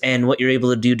voice and what you're able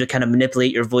to do to kind of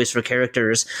manipulate your voice for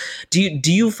characters. Do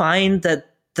you find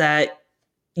that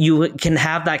you can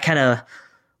have that kind of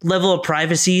level of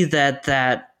privacy that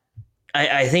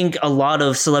I think a lot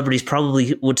of celebrities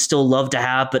probably would still love to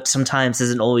have, but sometimes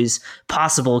isn't always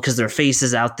possible because their face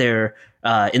is out there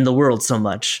in the world so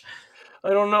much? I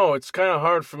don't know. It's kind of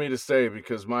hard for me to say,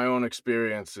 because my own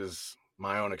experience is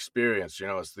my own experience.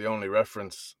 It's the only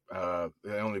reference, the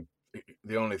only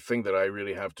thing that I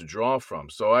really have to draw from.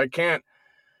 So I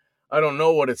don't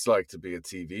know what it's like to be a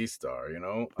TV star,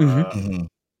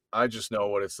 I just know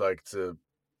what it's like to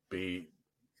be,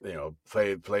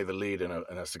 play the lead in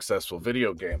a successful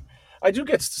video game. I do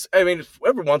get,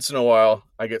 every once in a while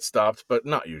I get stopped, but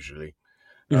not usually.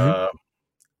 Mm-hmm.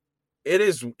 It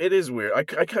is weird. I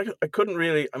couldn't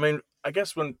really, I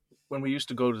guess when we used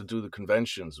to go to do the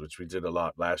conventions, which we did a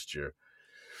lot last year,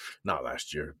 not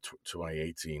last year,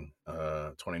 2018,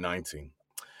 2019,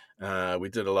 we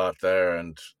did a lot there,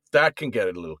 and that can get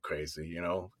a little crazy,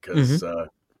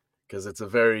 because it's a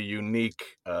very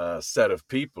unique set of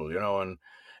people, and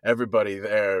everybody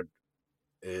there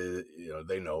is,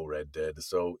 they know Red Dead,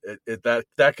 so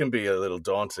that can be a little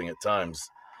daunting at times.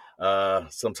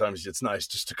 Sometimes it's nice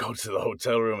just to go to the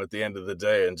hotel room at the end of the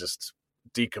day and just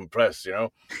decompress,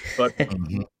 but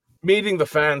meeting the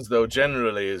fans, though,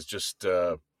 generally is just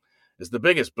is the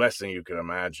biggest blessing you can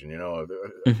imagine.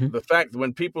 The fact that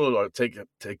when people take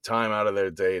time out of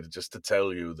their day to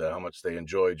tell you how much they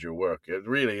enjoyed your work, it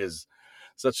really is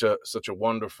such a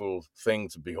wonderful thing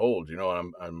to behold.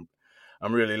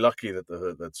 I'm really lucky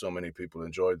that so many people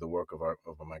enjoyed the work of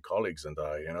my colleagues and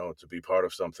I. To be part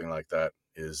of something like that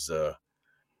is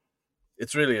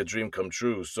it's really a dream come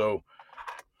true. So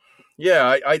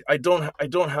yeah, I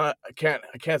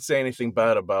can't say anything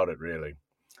bad about it, really.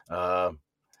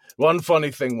 One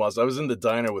funny thing was, I was in the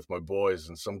diner with my boys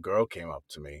and some girl came up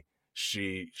to me.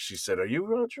 She said, "Are you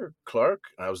Roger Clark?"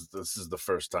 And this is the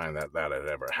first time that had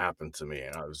ever happened to me,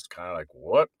 and I was kind of like,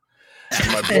 "What?"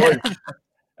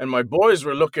 And my boys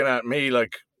were looking at me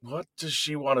like, "What does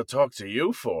she want to talk to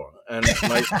you for?" And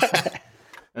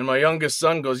my youngest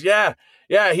son goes, "Yeah,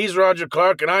 he's Roger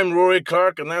Clark, and I'm Rory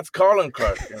Clark, and that's Colin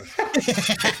Clark."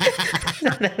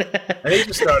 And he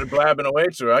just started blabbing away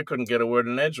to her. I couldn't get a word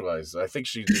in edgewise. I think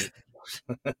she did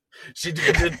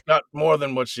not more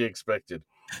than what she expected.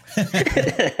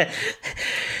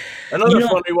 Another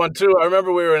funny one too. I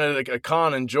remember we were in a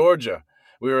con in Georgia.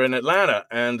 We were in Atlanta,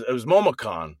 and it was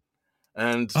MomoCon.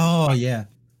 And oh yeah,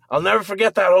 I'll never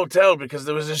forget that hotel, because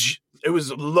there was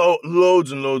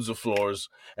loads and loads of floors,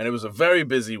 and it was a very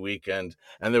busy weekend,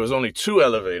 and there was only 2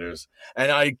 elevators,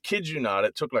 and I kid you not,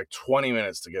 it took like 20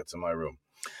 minutes to get to my room.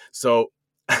 So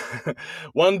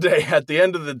one day at the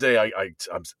end of the day,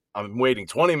 I'm waiting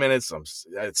 20 minutes. I'm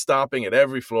stopping at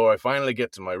every floor. I finally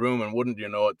get to my room, and wouldn't you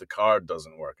know it, the card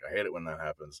doesn't work. I hate it when that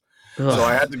happens. Ugh. So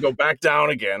I had to go back down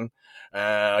again.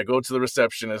 I go to the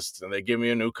receptionist, and they give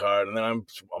me a new card, and then I'm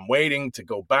waiting to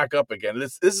go back up again.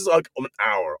 This is like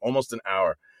almost an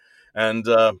hour, and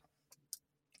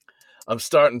I'm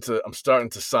starting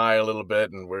to sigh a little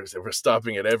bit, and we're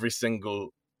stopping at every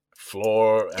single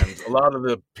floor, and a lot of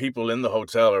the people in the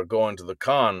hotel are going to the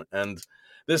con, and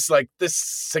this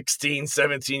 16,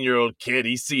 17-year-old kid,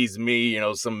 he sees me,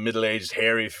 some middle-aged,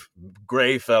 hairy,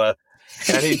 gray fella,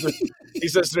 and he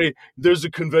says to me, "There's a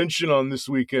convention on this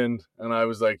weekend." And I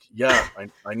was like, "Yeah,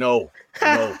 I know."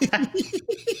 And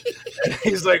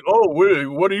he's like, "Oh,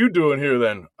 what are you doing here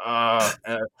then?"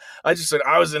 And I just said,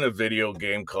 I was in a video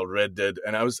game called Red Dead,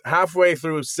 and I was halfway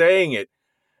through saying it,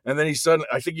 And then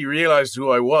I think he realized who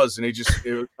I was, and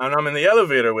and I'm in the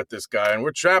elevator with this guy, and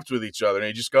we're trapped with each other. And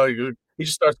he just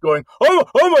starts going,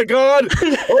 oh my God,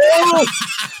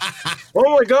 oh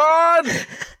my God.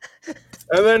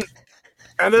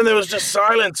 And then there was just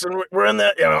silence, and we're in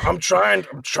there. I'm trying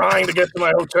to get to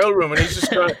my hotel room, and he's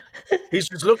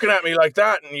just looking at me like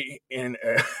that, and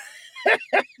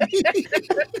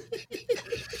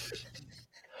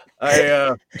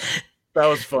that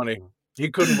was funny. He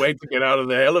couldn't wait to get out of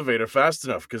the elevator fast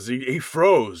enough because he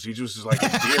froze. He just was like a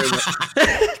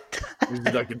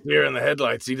deer in the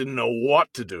headlights. He didn't know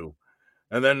what to do.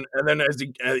 And then as he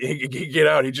get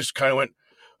out, he just kind of went,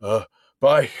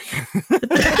 bye.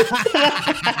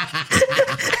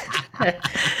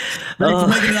 Thanks for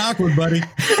making it awkward, buddy.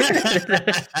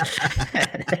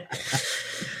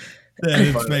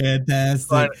 That's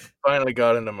fantastic. Finally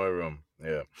got into my room.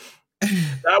 Yeah.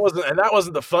 That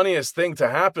wasn't the funniest thing to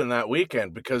happen that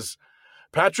weekend because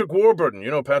Patrick Warburton, you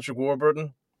know Patrick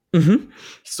Warburton? Mm-hmm.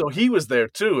 So he was there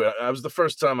too. That was the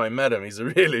first time I met him. He's a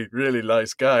really, really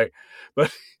nice guy.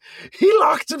 But he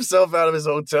locked himself out of his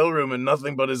hotel room in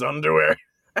nothing but his underwear.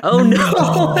 Oh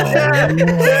no! Way.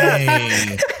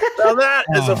 Now that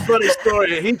is a funny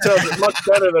story. He tells it much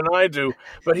better than I do.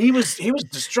 But he was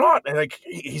distraught, and like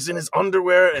he's in his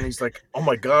underwear, and he's like, "Oh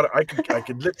my God, I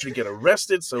could literally get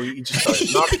arrested." So he just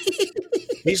started knocking.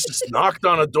 He's just knocked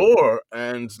on a door,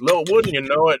 and wouldn't you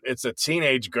know it, it's a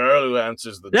teenage girl who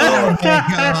answers the door. Oh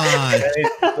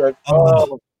my God!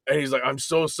 And he's like, "I'm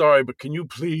so sorry, but can you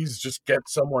please just get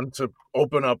someone to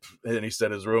open up?" And he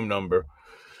said his room number.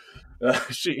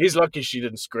 He's lucky she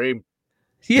didn't scream.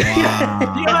 Yeah.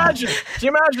 Wow. Can you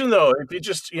imagine though, if you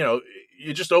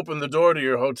just open the door to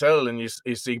your hotel and you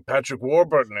see Patrick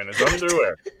Warburton in his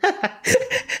underwear?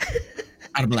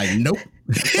 I'd be like, nope.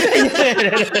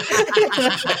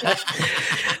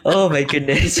 Oh my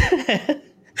goodness.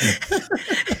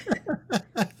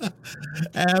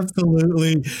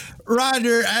 Absolutely,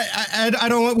 Roger.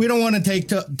 We don't want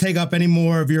to take up any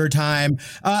more of your time.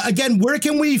 Again, where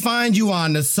can we find you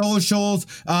on the socials?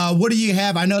 What do you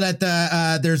have? I know that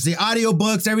there's the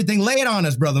audiobooks, everything. Lay it on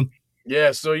us, brother.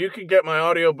 Yeah, so you can get my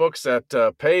audiobooks at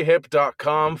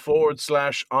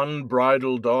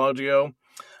payhip.com/unbridled audio.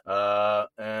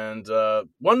 And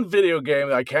one video game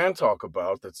that I can talk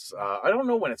about that's I don't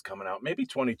know when it's coming out, maybe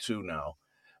 22 now.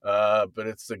 But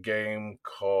it's a game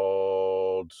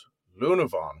called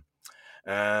Lunavon,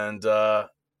 and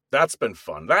that's been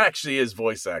fun. That actually is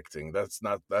voice acting. That's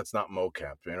not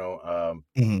mocap, you know.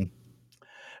 Mm-hmm.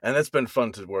 And it's been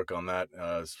fun to work on that.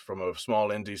 It's from a small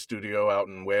indie studio out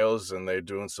in Wales, and they're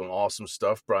doing some awesome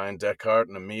stuff. Brian Deckhart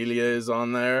and Amelia is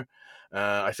on there.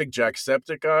 I think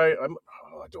Jacksepticeye. I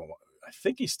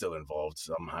think he's still involved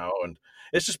somehow, and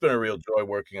it's just been a real joy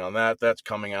working on that. That's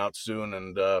coming out soon,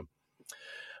 and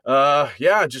I'm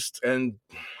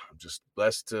just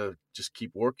blessed to just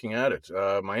keep working at it.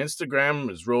 My Instagram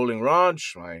is Rolling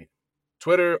Raj, my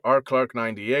Twitter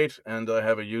rclark98, and I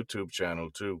have a YouTube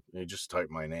channel too. You just type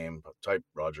my name, type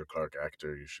Roger Clark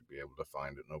actor, you should be able to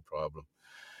find it, no problem.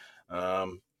 I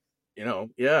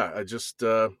just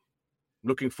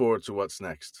looking forward to what's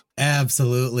next.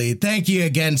 Absolutely. Thank you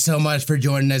again so much for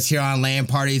joining us here on LAN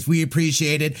Parties. We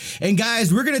appreciate it. And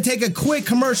guys, we're going to take a quick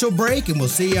commercial break and we'll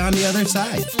see you on the other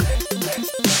side.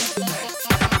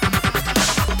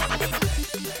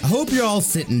 I hope you're all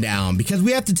sitting down because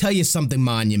we have to tell you something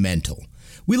monumental.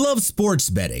 We love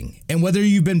sports betting, and whether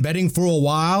you've been betting for a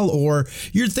while or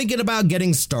you're thinking about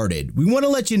getting started, we want to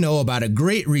let you know about a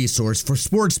great resource for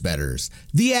sports bettors,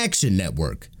 the Action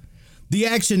Network. The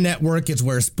Action Network is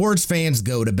where sports fans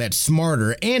go to bet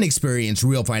smarter and experience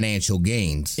real financial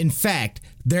gains. In fact,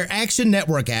 their Action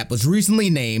Network app was recently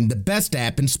named the best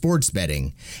app in sports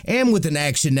betting. And with an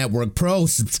Action Network Pro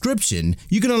subscription,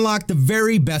 you can unlock the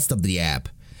very best of the app.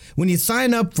 When you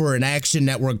sign up for an Action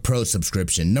Network Pro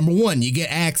subscription, number one, you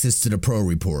get access to the Pro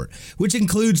Report, which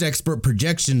includes expert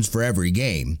projections for every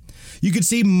game. You can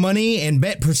see money and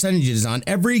bet percentages on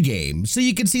every game, so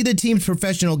you can see the teams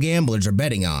professional gamblers are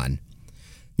betting on.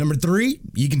 Number three,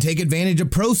 you can take advantage of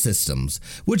Pro Systems,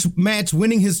 which match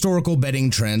winning historical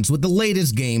betting trends with the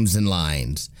latest games and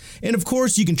lines. And of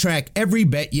course, you can track every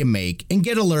bet you make and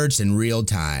get alerts in real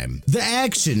time. The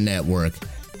Action Network.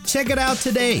 Check it out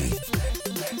today.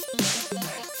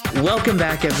 Welcome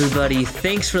back, everybody.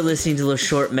 Thanks for listening to those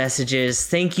short messages.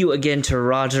 Thank you again to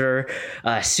Roger,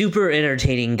 super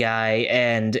entertaining guy,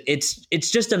 and it's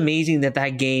just amazing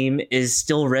that game is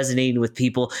still resonating with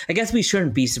people. I guess we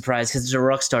shouldn't be surprised because it's a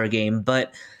Rockstar game,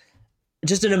 but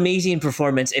just an amazing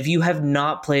performance. If you have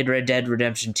not played Red Dead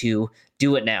Redemption 2,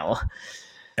 do it now.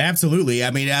 Absolutely.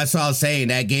 I mean, that's what I was saying.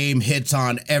 That game hits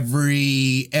on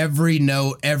every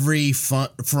note, every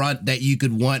front that you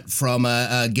could want from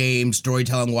a game,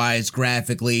 storytelling wise,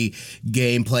 graphically,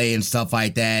 gameplay, and stuff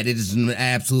like that. It is an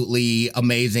absolutely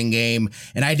amazing game.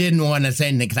 And I didn't want to say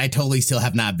anything because I totally still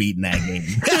have not beaten that game.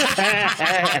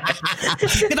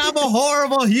 And I'm a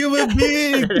horrible human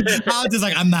being. I was just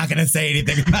like, I'm not going to say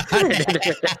anything about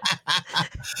it.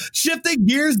 Shifting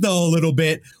gears, though, a little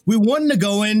bit, we wanted to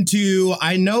go into,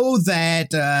 I know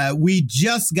that we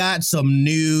just got some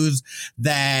news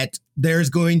that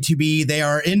they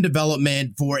are in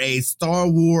development for a Star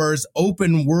Wars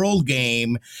open world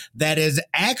game that is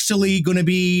actually going to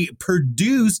be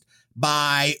produced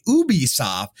by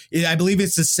Ubisoft. I believe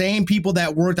it's the same people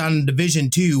that worked on Division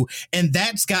 2, and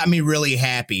that's got me really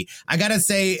happy. I gotta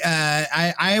say,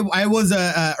 I was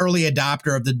a early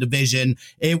adopter of the Division.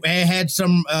 It had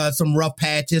some rough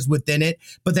patches within it,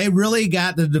 but they really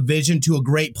got the Division to a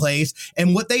great place.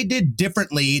 And what they did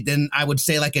differently than, I would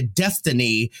say, like a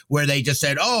Destiny, where they just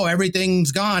said, "Oh,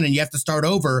 everything's gone and you have to start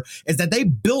over," is that they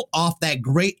built off that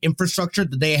great infrastructure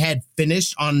that they had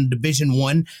finished on Division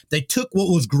 1. They took what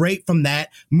was great from that,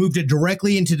 moved it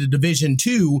directly into the Division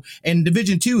 2, and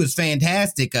Division 2 is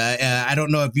fantastic. I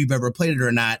don't know if you've ever played it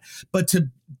or not, but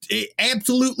it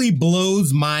absolutely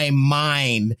blows my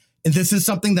mind. And this is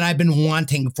something that I've been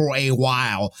wanting for a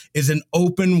while, is an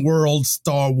open world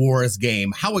Star Wars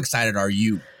game. How excited are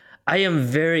you? I am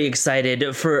very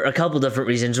excited for a couple different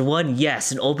reasons. One,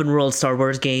 yes, an open world Star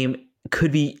Wars game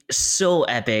could be so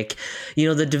epic. You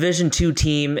know, the Division 2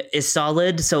 team is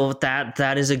solid, so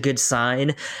that is a good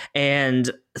sign.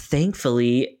 And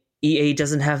thankfully, EA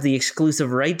doesn't have the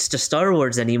exclusive rights to Star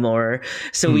Wars anymore,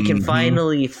 so we can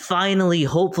finally,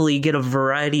 hopefully get a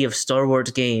variety of Star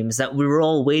Wars games that we were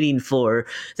all waiting for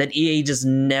that EA just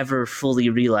never fully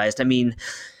realized. I mean,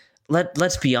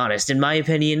 let's be honest. In my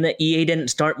opinion, EA didn't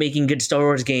start making good Star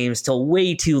Wars games till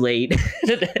way too late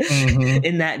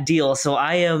in that deal. So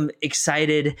I am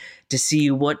excited to see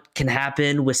what can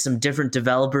happen with some different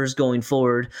developers going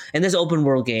forward. And this open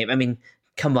world game, I mean,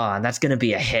 come on, that's going to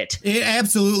be a hit. It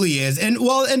absolutely is. And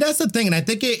that's the thing. And I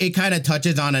think it kind of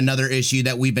touches on another issue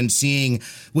that we've been seeing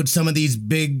with some of these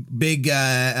big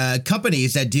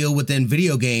companies that deal within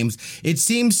video games. It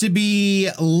seems to be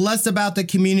less about the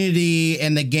community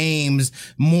and the games,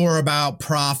 more about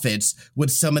profits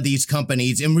with some of these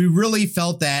companies. And we really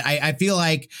felt that. I feel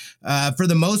like for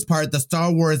the most part, the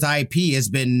Star Wars IP has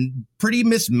been pretty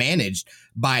mismanaged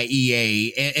by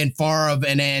EA and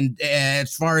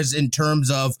as far as in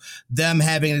terms of them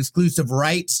having exclusive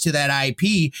rights to that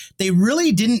IP, they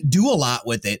really didn't do a lot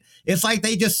with it. It's like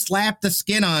they just slapped the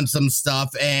skin on some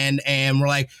stuff and we're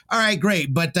like, all right,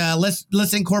 great, but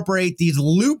let's incorporate these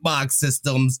loot box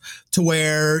systems to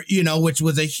where, you know, which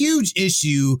was a huge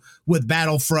issue with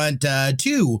Battlefront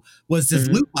 2 was this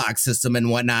loot box system and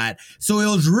whatnot. So it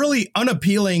was really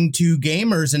unappealing to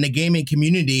gamers in the gaming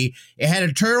community. It had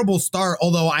a terrible start,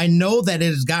 although I know that it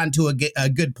has gotten to a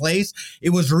good place. It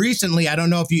was recently, I don't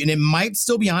know if you, and it might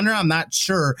still be on there, I'm not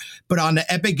sure, but on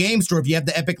the Epic Game Store, if you have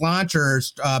the Epic launcher,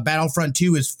 Battlefront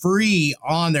 2 is free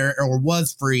on there, or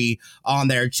was free on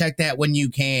there. Check that when you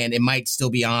can. It might still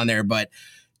be on there, but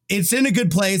it's in a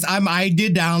good place. I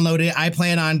did download it. I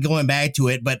plan on going back to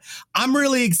it, but I'm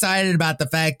really excited about the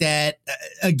fact that,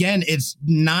 again, it's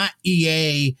not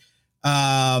EA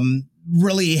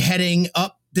really heading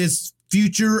up this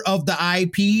future of the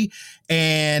IP,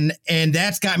 and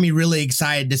that's got me really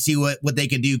excited to see what they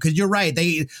can do. Because you're right,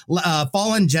 they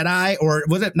Fallen Jedi, or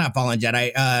was it not Fallen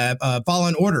Jedi?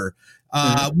 Fallen Order.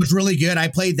 Was really good. I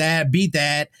played that, beat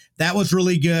that. That was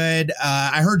really good.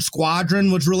 I heard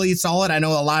Squadron was really solid. I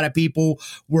know a lot of people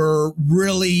were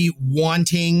really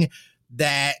wanting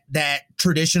that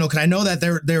traditional, because I know that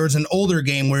there was an older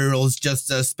game where it was just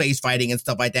space fighting and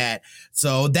stuff like that.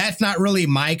 So that's not really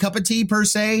my cup of tea per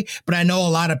se, but I know a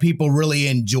lot of people really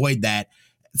enjoyed that.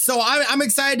 So I'm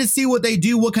excited to see what they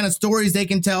do, what kind of stories they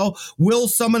can tell. Will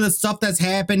some of the stuff that's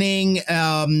happening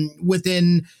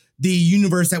within the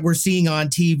universe that we're seeing on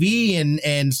TV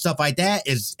and stuff like that,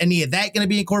 is any of that going to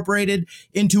be incorporated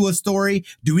into a story?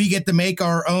 Do we get to make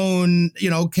our own, you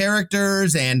know,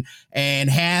 characters and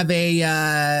have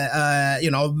a, you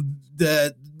know,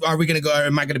 are we going to go?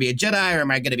 Am I going to be a Jedi, or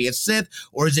am I going to be a Sith,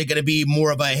 or is it going to be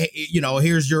more of a,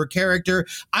 here's your character?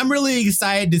 I'm really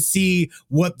excited to see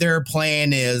what their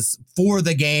plan is for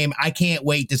the game. I can't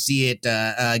wait to see it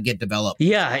get developed.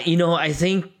 Yeah, I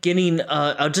think getting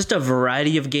just a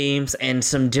variety of games and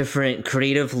some different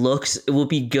creative looks will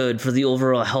be good for the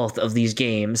overall health of these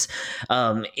games.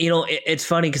 It's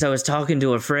funny because I was talking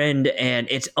to a friend, and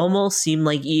it almost seemed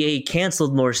like EA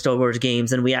canceled more Star Wars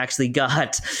games than we actually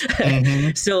got.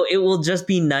 Mm-hmm. So it will just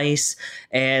be nice.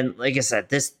 And like I said,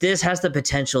 this has the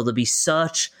potential to be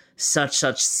such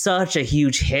a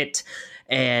huge hit.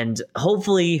 And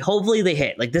hopefully they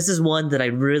hit. Like, this is one that I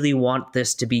really want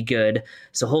this to be good.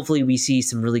 So hopefully we see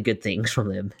some really good things from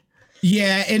them.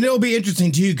 Yeah, and it'll be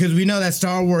interesting too, because we know that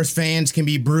Star Wars fans can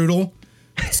be brutal.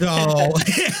 So,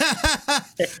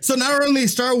 so not only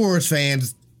Star Wars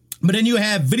fans, but then you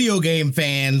have video game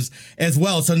fans as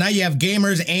well. So now you have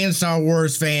gamers and Star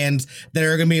Wars fans that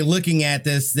are going to be looking at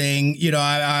this thing.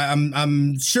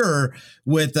 I'm sure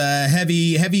with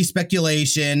heavy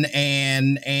speculation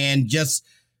and just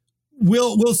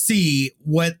we'll see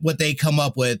what they come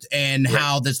up with and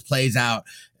how this plays out.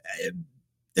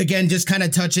 Again, just kind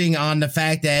of touching on the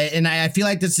fact that, and I feel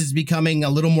like this is becoming a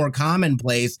little more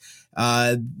commonplace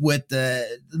with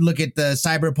look at the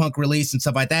Cyberpunk release and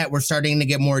stuff like that. We're starting to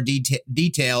get more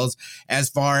details as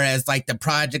far as like the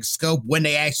project scope, when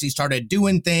they actually started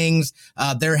doing things.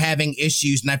 They're having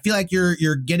issues, and I feel like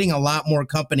you're getting a lot more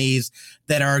companies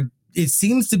that are. It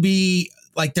seems to be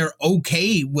like they're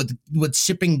okay with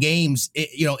shipping games,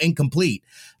 incomplete.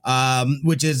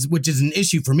 Which is an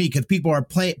issue for me, because people are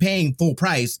paying full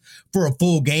price for a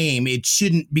full game. It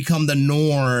shouldn't become the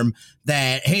norm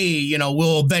that, hey,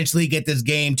 we'll eventually get this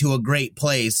game to a great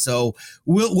place. So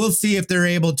we'll see if they're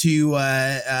able to,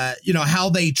 how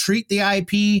they treat the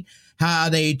IP, how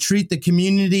they treat the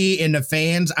community and the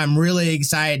fans. I'm really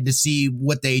excited to see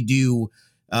what they do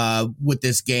with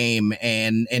this game,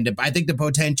 and I think the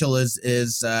potential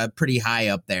is pretty high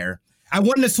up there. I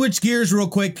wanted to switch gears real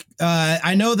quick.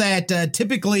 I know that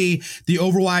typically the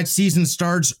Overwatch season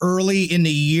starts early in the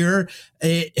year.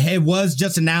 It was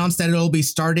just announced that it'll be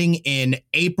starting in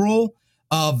April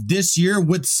of this year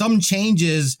with some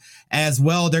changes as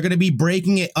well. They're going to be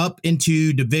breaking it up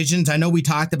into divisions. I know we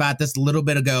talked about this a little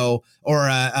bit ago or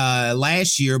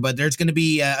last year, but there's going to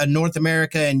be a North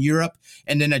America and Europe,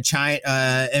 and then a China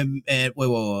and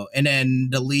then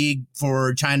the league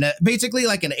for China, basically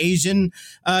like an Asian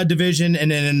division,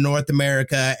 and then a North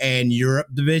America and Europe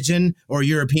division or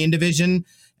European division.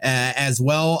 As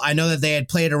well. I know that they had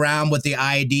played around with the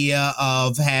idea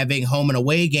of having home and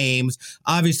away games.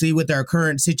 Obviously, with our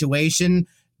current situation,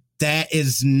 that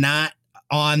is not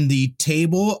on the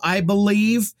table, I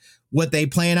believe. What they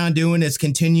plan on doing is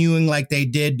continuing like they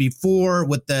did before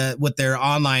with their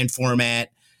online format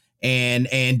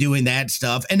and doing that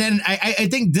stuff. And then I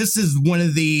think this is one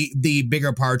of the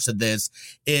bigger parts of this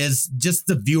is just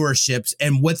the viewerships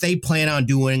and what they plan on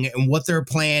doing and what their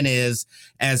plan is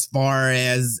as far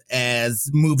as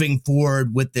moving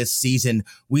forward with this season.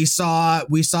 We saw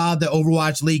the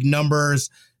Overwatch League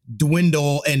numbers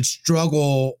dwindle and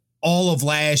struggle all of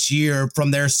last year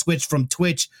from their switch from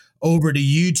Twitch over to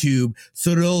YouTube.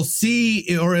 So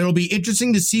it'll be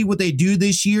interesting to see what they do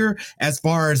this year as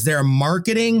far as their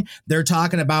marketing. They're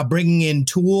talking about bringing in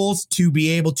tools to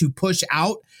be able to push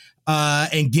out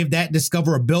and give that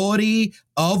discoverability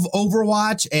of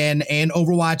Overwatch and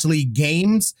Overwatch League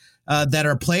games that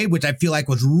are played, which I feel like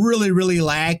was really, really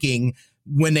lacking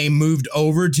when they moved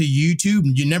over to YouTube.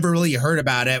 You never really heard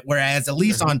about it. Whereas at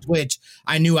least on Twitch,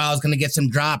 I knew I was going to get some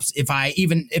drops if I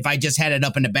just had it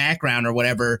up in the background or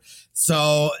whatever.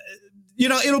 So,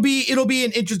 it'll be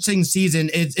an interesting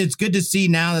season. It's good to see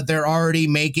now that they're already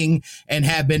making and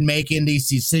have been making these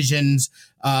decisions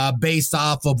based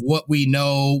off of what we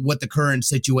know, what the current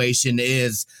situation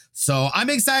is. So I'm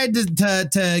excited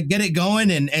to get it going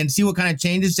and see what kind of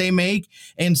changes they make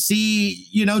and see,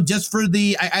 just for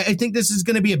I think this is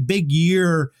going to be a big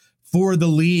year for the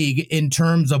league in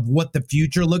terms of what the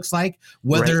future looks like,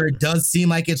 whether it does seem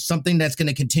like it's something that's going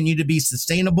to continue to be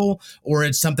sustainable, or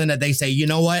it's something that they say, you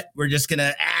know what, we're just going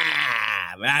to,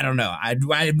 I don't know.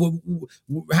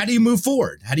 How do you move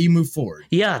forward?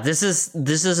 Yeah, this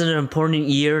is an important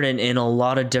year in a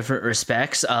lot of different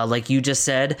respects. Like you just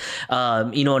said,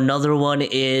 another one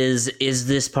is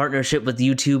this partnership with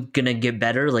YouTube gonna get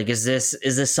better? Like, is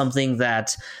this something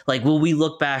that, like, will we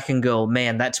look back and go,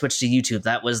 man, that switch to YouTube,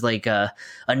 that was like a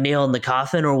nail in the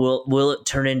coffin, or will it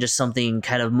turn into something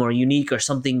kind of more unique or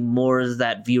something more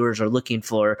that viewers are looking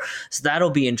for? So that'll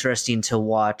be interesting to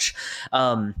watch.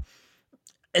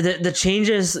 the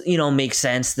changes, make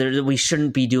sense. We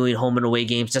shouldn't be doing home and away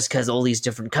games just because all these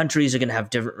different countries are going to have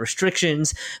different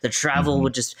restrictions. The travel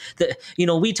would just,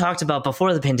 we talked about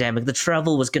before the pandemic, the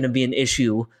travel was going to be an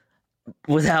issue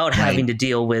without having to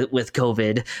deal with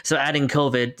COVID. So adding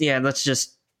COVID, let's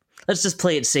just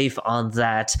play it safe on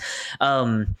that.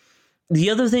 The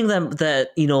other thing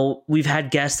that we've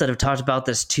had guests that have talked about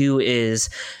this too is,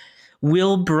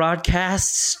 will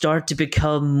broadcasts start to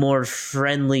become more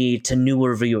friendly to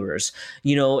newer viewers?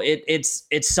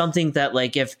 It's something that,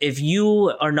 like, if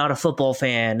you are not a football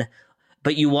fan,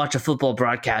 but you watch a football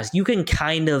broadcast, you can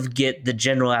kind of get the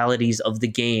generalities of the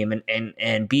game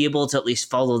and be able to at least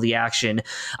follow the action.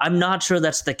 I'm not sure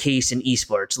that's the case in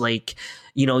esports. Like,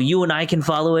 you and I can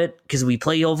follow it because we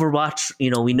play Overwatch.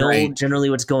 We know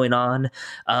generally what's going on.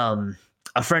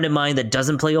 A friend of mine that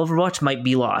doesn't play Overwatch might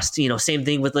be lost. Same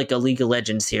thing with like a League of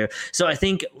Legends here. So I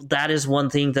think that is one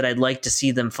thing that I'd like to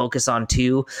see them focus on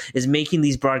too, is making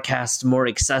these broadcasts more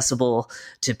accessible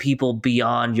to people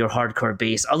beyond your hardcore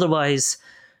base. Otherwise,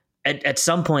 at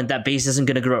some point, that base isn't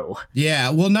going to grow.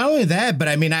 Yeah, well, not only that, but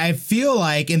I mean, I feel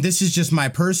like, and this is just my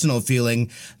personal feeling,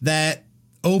 that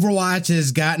Overwatch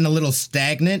has gotten a little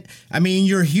stagnant. I mean,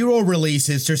 your hero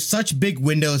releases, there's such big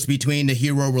windows between the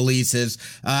hero releases.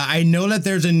 I know that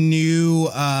there's a new,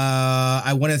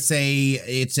 I want to say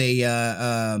it's a,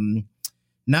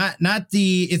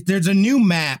 there's a new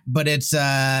map, but it's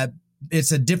a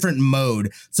different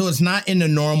mode. So it's not in the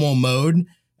normal mode.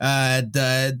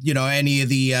 Any of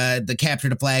the capture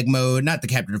the flag mode, not the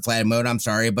capture the flag mode, I'm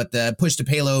sorry, but the push the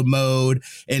payload mode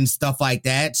and stuff like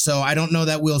that. So I don't know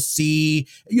that we'll see,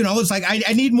 it's like,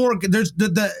 I need more. There's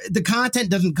the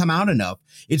content doesn't come out enough.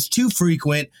 It's too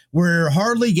frequent. We're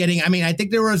hardly getting, I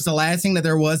think there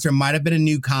might've been a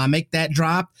new comic that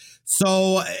dropped.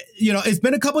 So, it's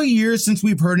been a couple of years since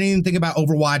we've heard anything about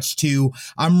Overwatch 2.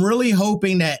 I'm really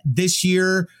hoping that this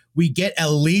year we get at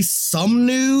least some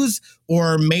news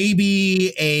or maybe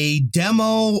a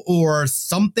demo or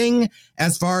something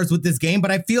as far as with this game.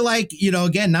 But I feel like,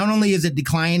 again, not only is it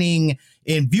declining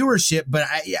in viewership, but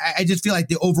I just feel like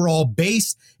the overall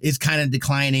base is kind of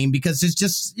declining because it's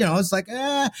just, it's like,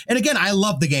 and again, I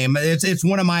love the game. It's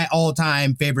one of my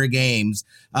all-time favorite games.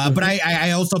 But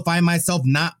I also find myself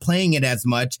not playing it as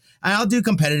much. I'll do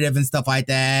competitive and stuff like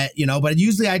that, but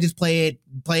usually I just play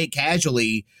it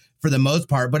casually for the most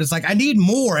part. But it's like, I need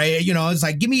more, it's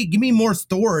like, give me more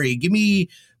story, give me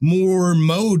more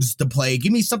modes to play,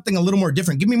 give me something a little more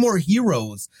different, give me more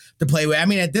heroes to play with.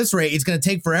 At this rate, it's going to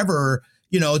take forever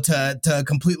to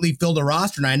completely fill the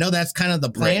roster. And I know that's kind of the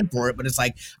plan for it, but it's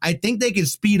like, I think they can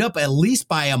speed up at least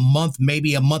by a month,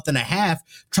 maybe a month and a half,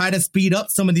 try to speed up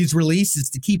some of these releases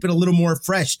to keep it a little more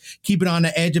fresh, keep it on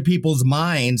the edge of people's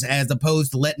minds, as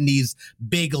opposed to letting these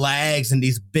big lags and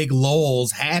these big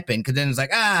lulls happen. Cause then it's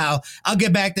like, I'll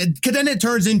get back to, cause then it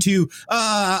turns into,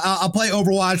 I'll play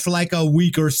Overwatch for like a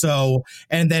week or so.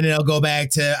 And then it'll go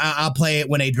back to, I'll play it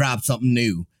when they drop something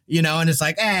new. And it's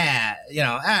like, I don't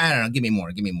know, give me more.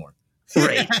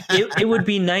 Right. It would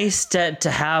be nice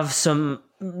to have some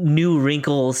new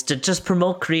wrinkles to just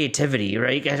promote creativity,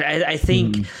 right? I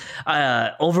think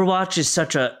Overwatch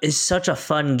is such a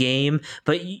fun game,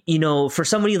 but for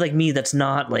somebody like me that's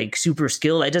not like super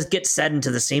skilled, I just get set into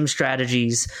the same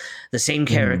strategies, the same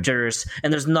characters,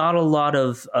 and there's not a lot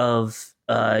of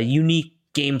unique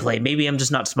gameplay. Maybe I'm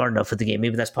just not smart enough with the game.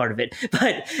 Maybe that's part of it.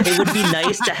 But it would be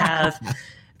nice to have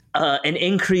an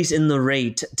increase in the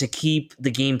rate to keep the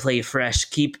gameplay fresh,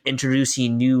 keep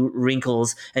introducing new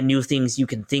wrinkles and new things you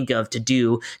can think of to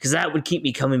do, because that would keep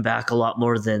me coming back a lot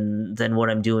more than what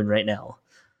I'm doing right now.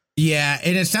 Yeah,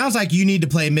 and it sounds like you need to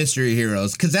play Mystery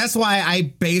Heroes, because that's why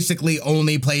I basically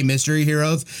only play Mystery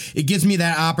Heroes. It gives me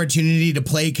that opportunity to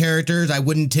play characters I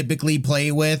wouldn't typically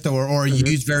play with or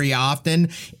use very often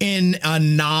in a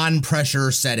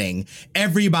non-pressure setting.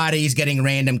 Everybody's getting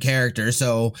random characters,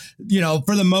 so,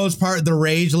 for the most part, the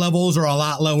rage levels are a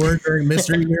lot lower during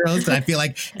Mystery Heroes. I feel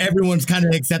like everyone's kind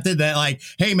of accepted that, like,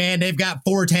 hey, man, they've got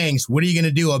 4 tanks. What are you going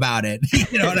to do about it?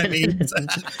 You know what I mean?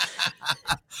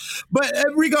 But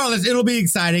regardless, it'll be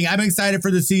exciting. I'm excited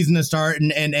for the season to start,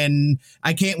 and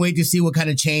I can't wait to see what kind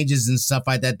of changes and stuff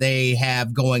like that they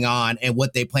have going on and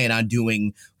what they plan on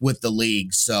doing with the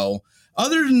league. So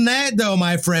other than that, though,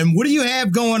 my friend, what do you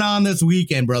have going on this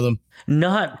weekend, brother?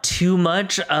 Not too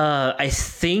much. I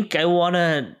think I want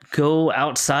to go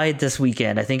outside this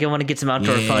weekend. I think I want to get some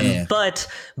outdoor fun,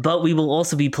 but we will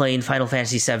also be playing Final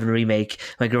Fantasy VII Remake,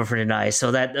 my girlfriend and I,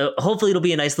 so that hopefully it'll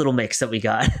be a nice little mix that we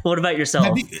got. What about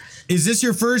yourself? Is this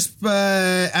your first,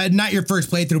 not your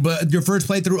first playthrough, but your first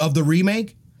playthrough of the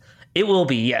remake? It will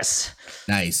be, yes.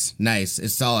 Nice.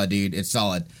 It's solid, dude. It's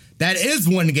solid. that is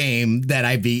one game that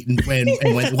I beat and when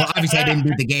well, obviously I didn't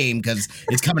beat the game because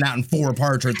it's coming out in 4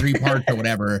 parts or 3 parts or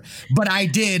whatever. But I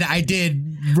did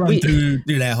run through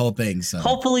that whole thing. So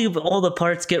hopefully all the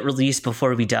parts get released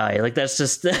before we die. Like that's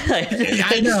just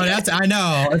I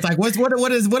know. It's like what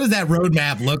does that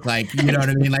roadmap look like? You know what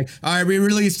I mean? Like, all right, we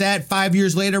released that 5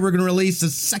 years later, we're gonna release the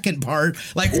second part.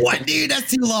 Like, what, dude?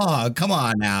 That's too long. Come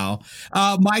on now.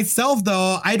 Myself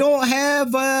though, I don't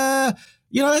have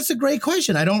that's a great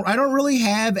question. I don't really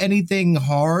have anything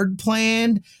hard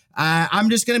planned. I'm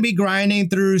just going to be grinding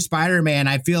through Spider-Man.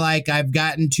 I feel like I've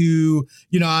gotten to,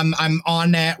 I'm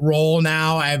on that roll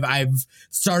now. I've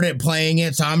started playing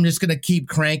it, so I'm just going to keep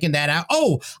cranking that out.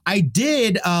 Oh, I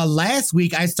did last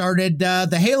week. I started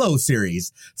the Halo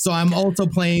series, so I'm also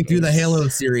playing through the Halo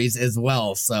series as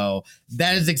well. So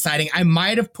that is exciting. I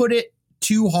might have put it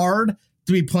too hard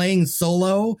to be playing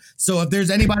solo. So if there's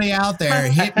anybody out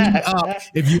there, hit me up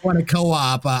if you want to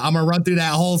co-op. I'm gonna run through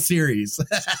that whole series.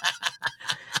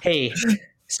 Hey,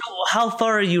 so how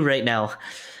far are you right now?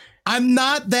 I'm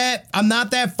not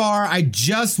that far. I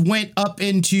just went up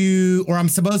into, or I'm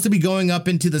supposed to be going up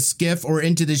into the skiff or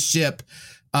into the ship.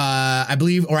 I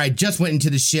believe, or I just went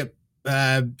into the ship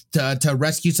to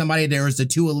rescue somebody. There was the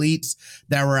 2 elites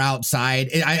that were outside.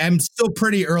 I'm still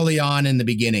pretty early on in the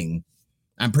beginning.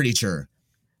 I'm pretty sure.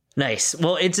 Nice.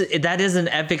 Well, that is an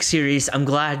epic series. I'm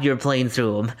glad you're playing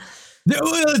through them.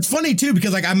 It's funny too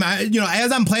because like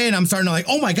as I'm playing, I'm starting to like,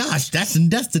 oh my gosh, that's in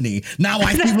Destiny. Now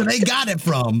I see where they got it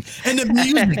from. And the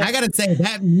music, I gotta say,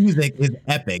 that music is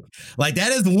epic. Like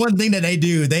that is one thing that they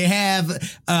do. They have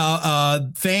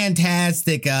a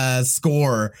fantastic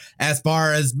score as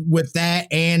far as with that,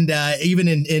 and even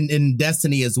in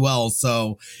Destiny as well.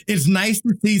 So it's nice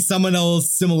to see some of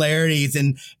those similarities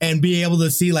and be able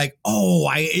to see like, oh,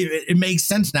 it makes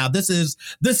sense now. This is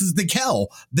the Kel.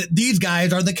 These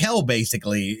guys are the Kel.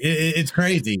 Basically, it's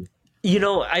crazy.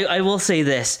 I will say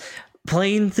this.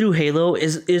 Playing through Halo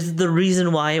is the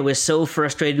reason why I was so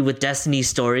frustrated with Destiny's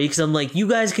story, because I'm like, you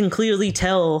guys can clearly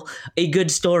tell a good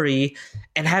story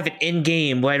and have it in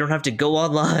game where I don't have to go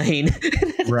online.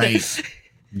 Right.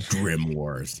 Grim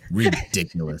Wars.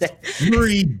 Ridiculous.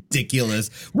 Ridiculous.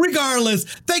 Regardless,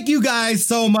 thank you guys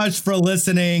so much for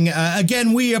listening.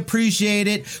 Again, we appreciate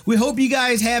it. We hope you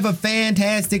guys have a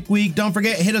fantastic week. Don't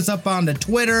forget, hit us up on the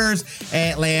Twitters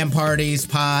at LAN Parties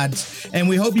Pods. And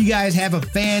we hope you guys have a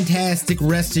fantastic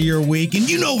rest of your week. And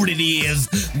you know what it is.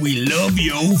 We love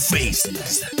your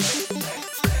faces.